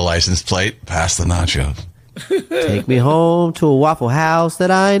 Bottom of the license plate, "Pass the nachos." Take me home to a Waffle House that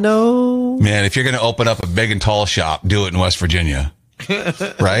I know. Man, if you're going to open up a big and tall shop, do it in West Virginia.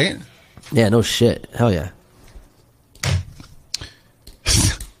 Right? Yeah, no shit. Hell yeah.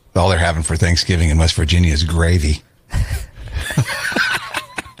 All they're having for Thanksgiving in West Virginia is gravy.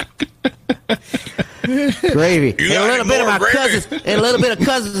 Gravy. And a little bit of my cousins. And a little bit of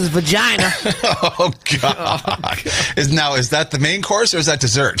cousin's vagina. Oh, God. Is that the main course or is that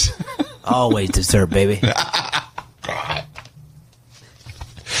dessert? Always dessert, baby. God.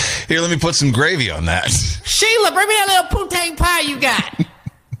 Here, let me put some gravy on that. Sheila, bring me that little poutine pie you got.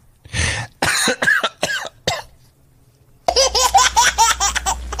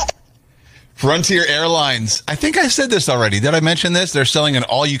 Frontier Airlines. I think I said this already. Did I mention this? They're selling an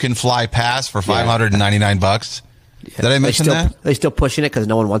all-you-can-fly pass for $599. Yeah. Did I mention that? They're still pushing it because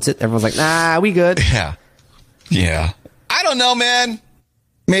no one wants it. Everyone's like, nah, we good. Yeah. I don't know, man.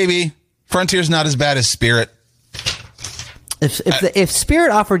 Maybe. Frontier's not as bad as Spirit. If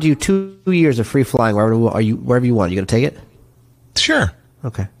Spirit offered you 2 years of free flying wherever you want, you going to take it? Sure.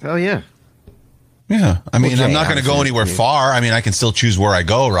 Okay. Oh, yeah. Yeah, I mean, I'm not going to go anywhere far. I mean, I can still choose where I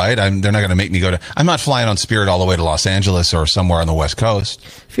go, right? They're not going to make me go to... I'm not flying on Spirit all the way to Los Angeles or somewhere on the West Coast.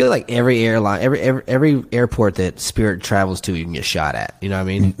 I feel like every airline, every airport that Spirit travels to, you can get shot at. You know what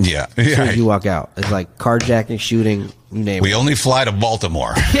I mean? Yeah. As soon as you walk out. It's like carjacking, shooting, you name it. We only fly to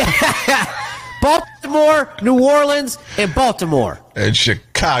Baltimore. Baltimore, New Orleans, and Baltimore. And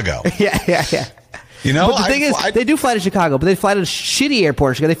Chicago. Yeah. You know, but the thing is, they do fly to Chicago, but they fly to a shitty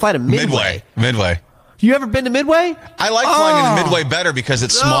airport in Chicago. They fly to Midway. You ever been to Midway? I like flying into Midway better because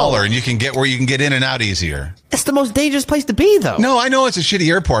it's smaller and you can get where you can get in and out easier. It's the most dangerous place to be, though. No, I know it's a shitty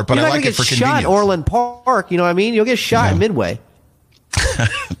airport, but I like it for convenience. You're not going to get shot at Orland Park, you know what I mean? You'll get shot at Midway.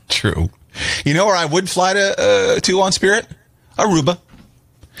 True. You know where I would fly to on Spirit? Aruba.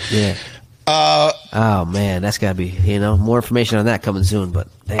 Yeah. Oh man, that's gotta be more information on that coming soon. But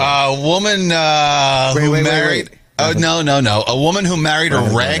a woman who married. Oh no! A woman who married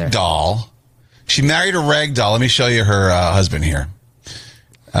a rag doll. She married a rag doll. Let me show you her husband here.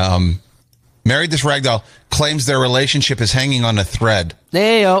 Married this rag doll. Claims their relationship is hanging on a thread.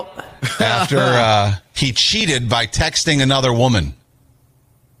 There you go. After he cheated by texting another woman.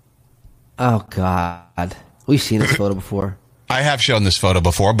 Oh God, we've seen this photo before. I have shown this photo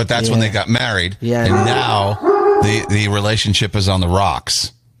before, but that's when they got married. Yeah. And now the relationship is on the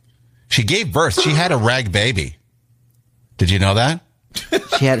rocks. She gave birth. She had a rag baby. Did you know that?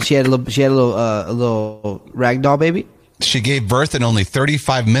 She had a little rag doll baby. She gave birth in only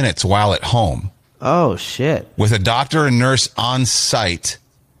 35 minutes while at home. Oh shit! With a doctor and nurse on site,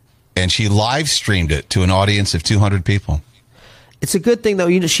 and she live streamed it to an audience of 200 people. It's a good thing though.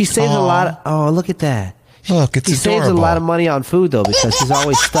 She saves a lot of. Oh, look at that. Look, it's adorable. Saves a lot of money on food, though, because she's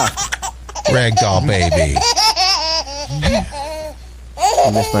always stuffed. Ragdoll baby.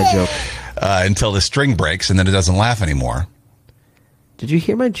 I missed my joke. Until the string breaks, and then it doesn't laugh anymore. Did you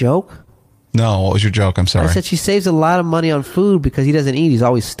hear my joke? No, what was your joke? I'm sorry. I said she saves a lot of money on food because he doesn't eat. He's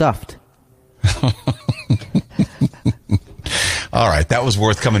always stuffed. All right, that was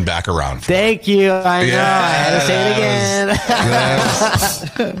worth coming back around for. Thank you. I know. I had to say it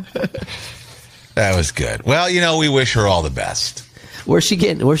again. That was good. Well, we wish her all the best. Where's she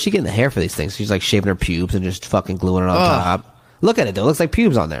getting the hair for these things? She's like shaving her pubes and just fucking gluing it on top. Look at it though. It looks like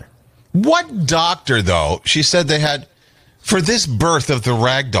pubes on there. What doctor though? She said they had for this birth of the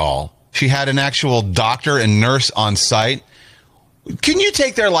rag doll, she had an actual doctor and nurse on site. Can you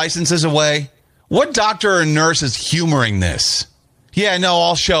take their licenses away? What doctor or nurse is humoring this? Yeah, no,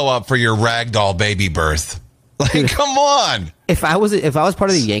 I'll show up for your rag doll baby birth. Like, come on. If I was part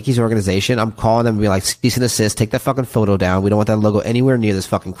of the Yankees organization, I'm calling them and be like, cease and desist, take that fucking photo down. We don't want that logo anywhere near this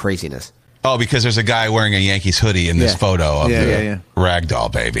fucking craziness. Oh, because there's a guy wearing a Yankees hoodie in this photo of the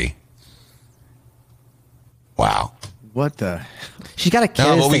ragdoll baby. Wow. What the? She's got a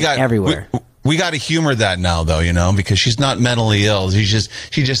kid everywhere. We got to humor that now, though, because she's not mentally ill. She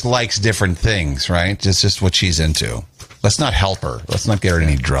just likes different things, right? It's just what she's into. Let's not help her. Let's not get her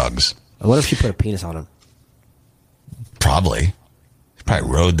any drugs. What if she put a penis on him? Probably. She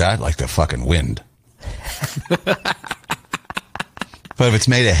probably rode that like the fucking wind. But if it's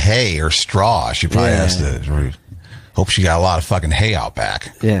made of hay or straw, she probably has to hope she got a lot of fucking hay out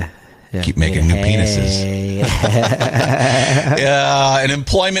back. Yeah. Keep making new penises. An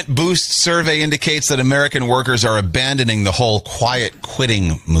employment boost survey indicates that American workers are abandoning the whole quiet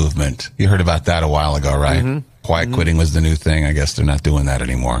quitting movement. You heard about that a while ago, right? Mm-hmm. Quiet quitting was the new thing. I guess they're not doing that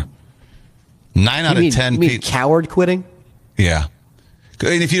anymore. 9 out of 10 people. Coward quitting? Yeah.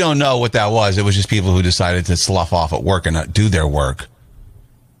 And if you don't know what that was, it was just people who decided to slough off at work and not do their work.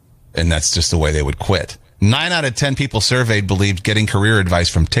 And that's just the way they would quit. 9 out of 10 people surveyed believed getting career advice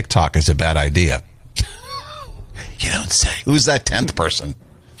from TikTok is a bad idea. You don't say. Who's that 10th person?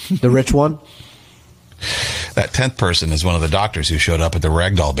 The rich one? That 10th person is one of the doctors who showed up at the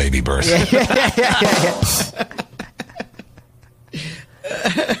ragdoll baby birth.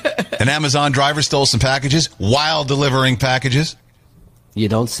 An Amazon driver stole some packages while delivering packages. You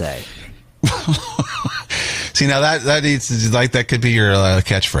don't say. See, now that needs like that could be your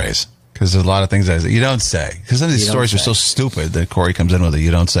catchphrase. Because there's a lot of things that you don't say. Because some of these stories are so stupid that Corey comes in with it. You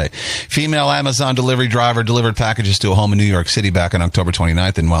don't say. Female Amazon delivery driver delivered packages to a home in New York City back on October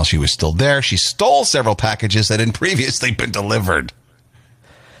 29th. And while she was still there, she stole several packages that had previously been delivered.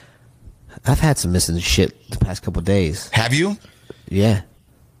 I've had some missing shit the past couple of days. Have you? Yeah.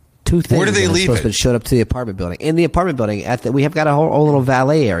 2 things. Where do they leave it? That showed up to the apartment building. In the apartment building, we have got a whole little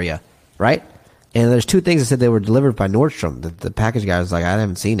valet area, right? And there's 2 things that said they were delivered by Nordstrom. The package guy was like, I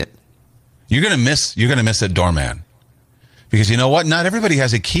haven't seen it. You're gonna miss a doorman, because you know what? Not everybody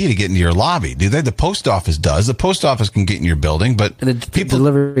has a key to get into your lobby, do they? The post office does. The post office can get in your building, but and the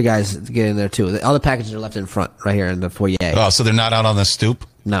delivery guys get in there too. All the packages are left in front, right here in the foyer. Oh, so they're not out on the stoop?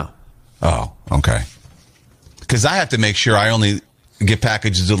 No. Oh, okay. Because I have to make sure I only get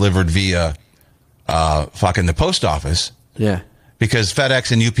packages delivered via fucking the post office. Yeah. Because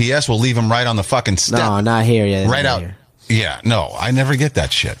FedEx and UPS will leave them right on the fucking step. No, not here yet. Right out. Here. Yeah, no, I never get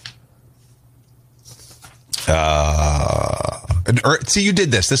that shit. See, you did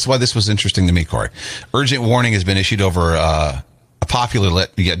this. This is why this was interesting to me, Corey. Urgent warning has been issued over a popular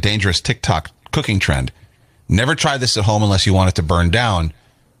yet dangerous TikTok cooking trend. Never try this at home unless you want it to burn down.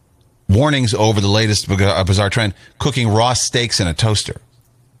 Warnings over the latest bizarre trend: cooking raw steaks in a toaster.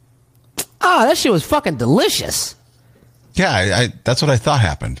 Oh, that shit was fucking delicious. Yeah, that's what I thought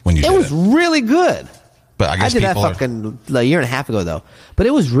happened when you did it. It was really good. But I guess I did that fucking a year and a half ago though. But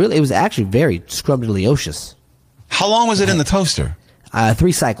it was actually very scrumptious. How long was it in the toaster?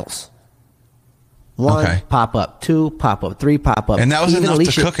 3 cycles. 1 pop up, 2 pop up, 3 pop up. And that was enough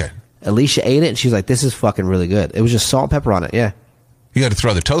to cook it. Alicia ate it and she was like, "This is fucking really good." It was just salt and pepper on it. Yeah. You got to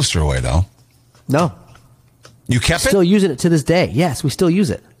throw the toaster away though. No. You kept it? Still using it to this day. Yes, we still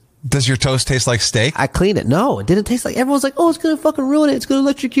use it. Does your toast taste like steak? I cleaned it. No, it didn't taste like. Everyone's like, "Oh, it's gonna fucking ruin it. It's gonna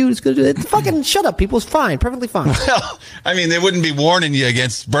electrocute. It's gonna do it." Fucking shut up, people. It's fine, perfectly fine. Well, I mean, they wouldn't be warning you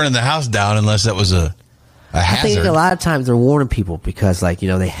against burning the house down unless that was a hazard. I think a lot of times they're warning people because, like,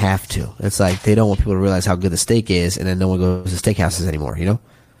 they have to. It's like they don't want people to realize how good the steak is, and then no one goes to steakhouses anymore.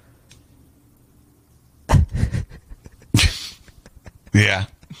 Yeah.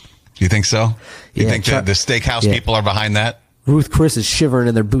 You think so? You think that the steakhouse people are behind that? Ruth Chris is shivering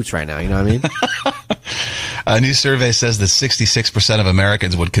in their boots right now. You know what I mean? A new survey says that 66% of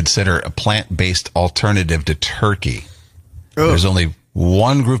Americans would consider a plant-based alternative to turkey. Ugh. There's only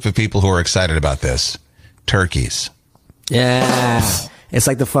one group of people who are excited about this. Turkeys. Yeah. It's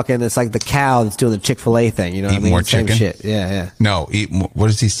like the cow that's doing the Chick-fil-A thing. You know what I mean? Eat more chicken? Shit. Yeah. No, eat more. What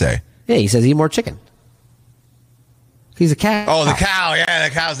does he say? Yeah, he says eat more chicken. He's a cow. Oh, the cow. Yeah,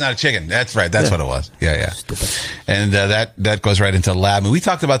 the cow's not a chicken. That's right. That's what it was. Yeah. Stupid. And that goes right into lab. We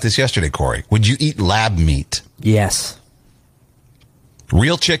talked about this yesterday, Corey. Would you eat lab meat? Yes.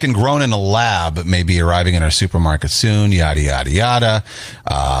 Real chicken grown in a lab may be arriving in our supermarket soon, yada, yada, yada.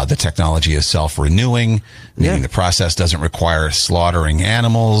 The technology is self-renewing, meaning the process doesn't require slaughtering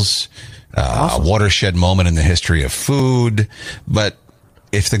animals. Awesome. A watershed moment in the history of food. But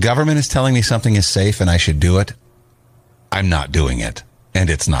if the government is telling me something is safe and I should do it, I'm not doing it, and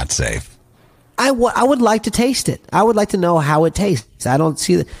it's not safe. I would like to taste it. I would like to know how it tastes. I don't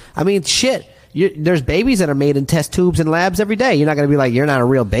see that. I mean, shit. There's babies that are made in test tubes in labs every day. You're not going to be like, "You're not a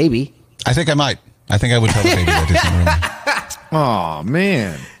real baby." I think I might. I think I would tell the baby that. Oh,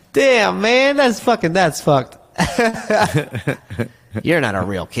 man. Damn, man. That's fucked. You're not a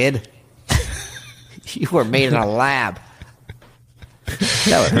real kid. You were made in a lab.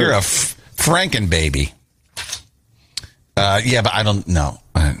 You're a Franken baby. Yeah, but I don't know.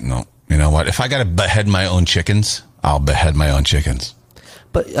 No. You know what? If I got to behead my own chickens, I'll behead my own chickens.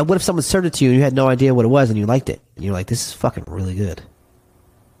 But what if someone served it to you and you had no idea what it was and you liked it? And you're like, "This is fucking really good."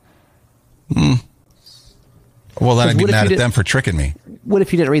 Well, then I'd be mad at them for tricking me. What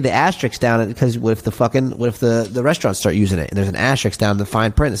if you didn't read the asterisk down? Because what if the restaurants start using it and there's an asterisk down in the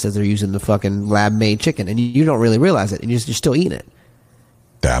fine print that says they're using the fucking lab-made chicken and you don't really realize it and you're still eating it?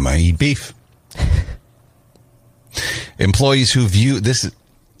 Damn, I eat beef. Employees who view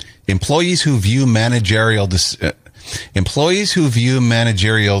managerial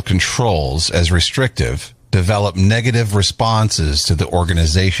controls as restrictive develop negative responses to the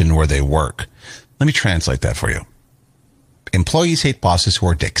organization where they work. Let me translate that for you. Employees hate bosses who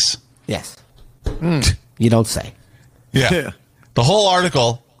are dicks. Yes. You don't say. Yeah. The whole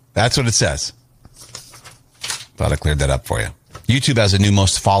article, that's what it says. Thought I cleared that up for you. YouTube has a new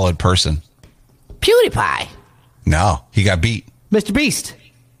most followed person. PewDiePie. No, he got beat. Mr. Beast.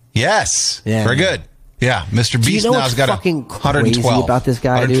 Yes. Yeah. Very good. Yeah, Mr. Beast now has got fucking 112 about this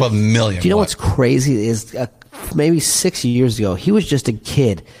guy. 112 million. Do you know what's crazy is maybe 6 years ago, he was just a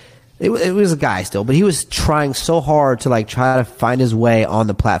kid. It was a guy still, but he was trying so hard to try to find his way on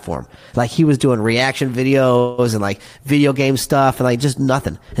the platform. Like he was doing reaction videos and video game stuff and just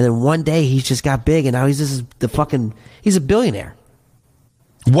nothing. And then one day he just got big and now he's he's a billionaire.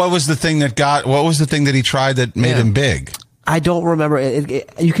 What was the thing that he tried that made him big? I don't remember.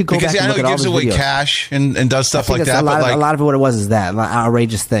 You could go back and look at all the videos. Because he gives away cash and does stuff like that. A lot of it, what it was is that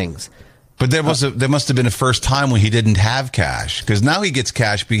outrageous things. But there must have been a first time when he didn't have cash, because now he gets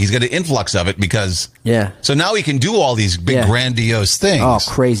cash. He's got an influx of it because So now he can do all these big grandiose things. Oh,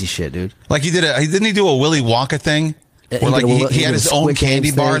 crazy shit, dude! Like didn't he do a Willy Wonka thing? Where he had his own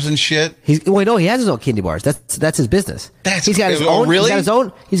candy bars and shit. He has his own candy bars. That's his business. He's got his own. Really?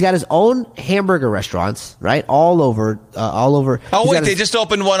 He's got his own hamburger restaurants, right? All over. Oh wait, they just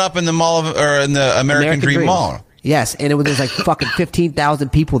opened one up in the mall in the American Dream Mall. Yes, and there's fucking 15,000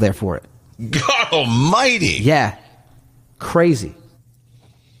 people there for it. God Almighty! Yeah, crazy.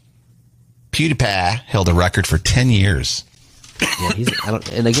 PewDiePie held a record for 10 years. Yeah,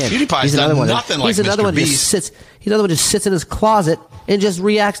 PewDiePie's he's another one. Nothing like he's another Mr. one. Beast. He's another one just sits in his closet and just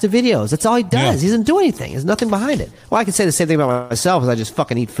reacts to videos. That's all he does. He doesn't do anything. There's nothing behind it. Well, I can say the same thing about myself, as I just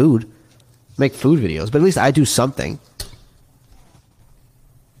fucking eat food, make food videos. But at least I do something.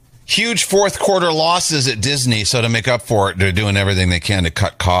 Huge fourth quarter losses at Disney, so to make up for it, they're doing everything they can to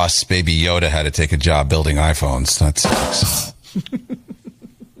cut costs. Baby Yoda had to take a job building iPhones. That sucks.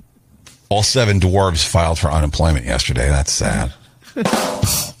 All 7 dwarves filed for unemployment yesterday. That's sad.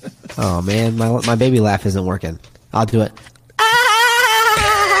 Oh, man. My baby laugh isn't working. I'll do it.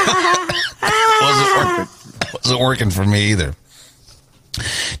 Wasn't working for me either.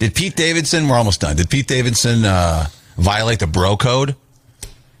 Did Pete Davidson, we're almost done. Did Pete Davidson violate the bro code?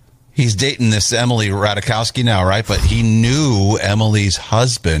 He's dating this Emily Ratajkowski now, right? But he knew Emily's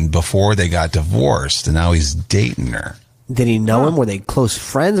husband before they got divorced, and now he's dating her. Did he know him? Were they close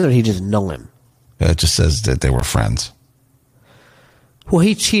friends, or did he just know him? It just says that they were friends. Well,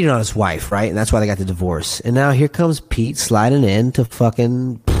 he cheated on his wife, right? And that's why they got the divorce. And now here comes Pete sliding in to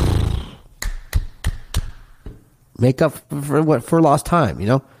fucking make up for lost time, you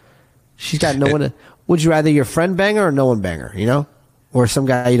know? She's got no one to... Would you rather your friend bang her or no one bang her, you know? Or some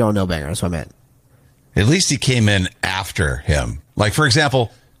guy you don't know bang her, that's what I meant. At least he came in after him. Like, for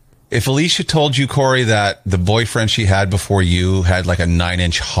example, if Alicia told you, Corey, that the boyfriend she had before you had like a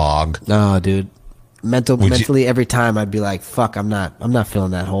 9-inch hog... No, dude. Mentally, every time I'd be like, "Fuck, I'm not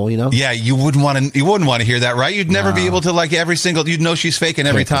filling that hole," you know? Yeah, you wouldn't want to hear that, right? You'd never be able to like every single. You'd know she's faking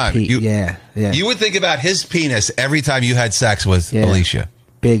every time. Yeah. You would think about his penis every time you had sex with Alicia.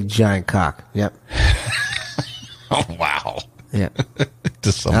 Big giant cock. Yep. Oh wow. Yeah.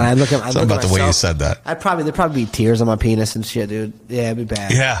 Just something about the way you said that. There'd probably be tears on my penis and shit, dude. Yeah, it'd be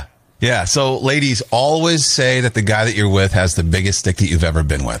bad. Yeah. Yeah, so ladies, always say that the guy that you're with has the biggest dick that you've ever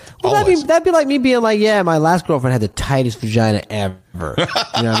been with. Well, that'd be like me being like, yeah, my last girlfriend had the tightest vagina ever.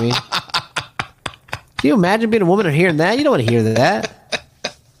 You know what I mean? Can you imagine being a woman and hearing that? You don't want to hear that.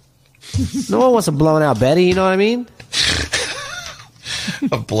 No one wants a blown out Betty, you know what I mean?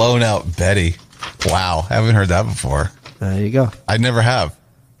 A blown out Betty. Wow, haven't heard that before. There you go. I never have.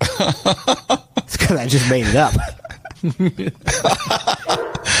 It's because I just made it up.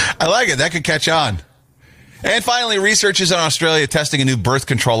 I like it. That could catch on. And finally, researchers in Australia testing a new birth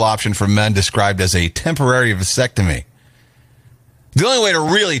control option for men described as a temporary vasectomy. The only way to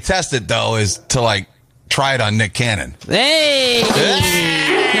really test it, though, is to, like, try it on Nick Cannon. Hey! Well,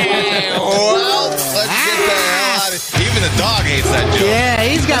 let's get the hell out of here. Even the dog hates that joke. Yeah,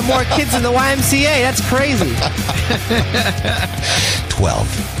 he's got more kids than the YMCA. That's crazy. 12.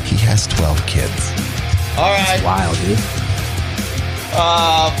 He has 12 kids. All right. That's wild, dude.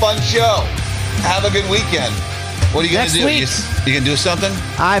 Fun show. Have a good weekend. What are you going to do? You going to do something?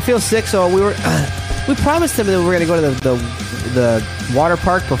 I feel sick, so we promised him that we were going to go to the water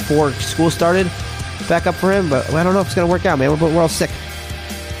park before school started. Back up for him, but I don't know if it's going to work out, man. We're all sick.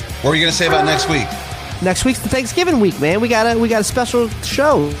 What are you going to say about next week? Next week's the Thanksgiving week, man. We got a special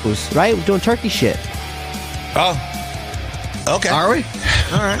show, right? We're doing turkey shit. Oh. Okay. Are we?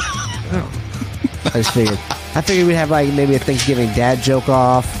 All right. I figured we'd have like maybe a Thanksgiving dad joke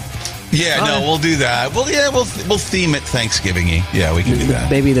off. Yeah, no, we'll do that. Well, yeah, we'll theme it Thanksgiving-y. Yeah, we can do that.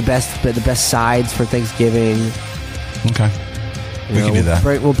 Maybe the best sides for Thanksgiving. Okay. We can do that.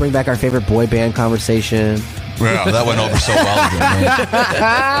 We'll bring back our favorite boy band conversation. Well, that went over so well.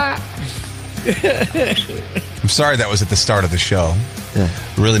 I'm sorry that was at the start of the show. Yeah.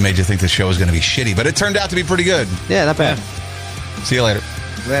 It really made you think the show was going to be shitty, but it turned out to be pretty good. Yeah, not bad. See you later.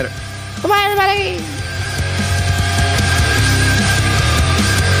 Later. Bye-bye, everybody.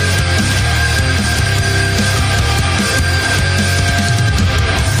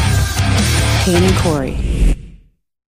 Kane and Corey.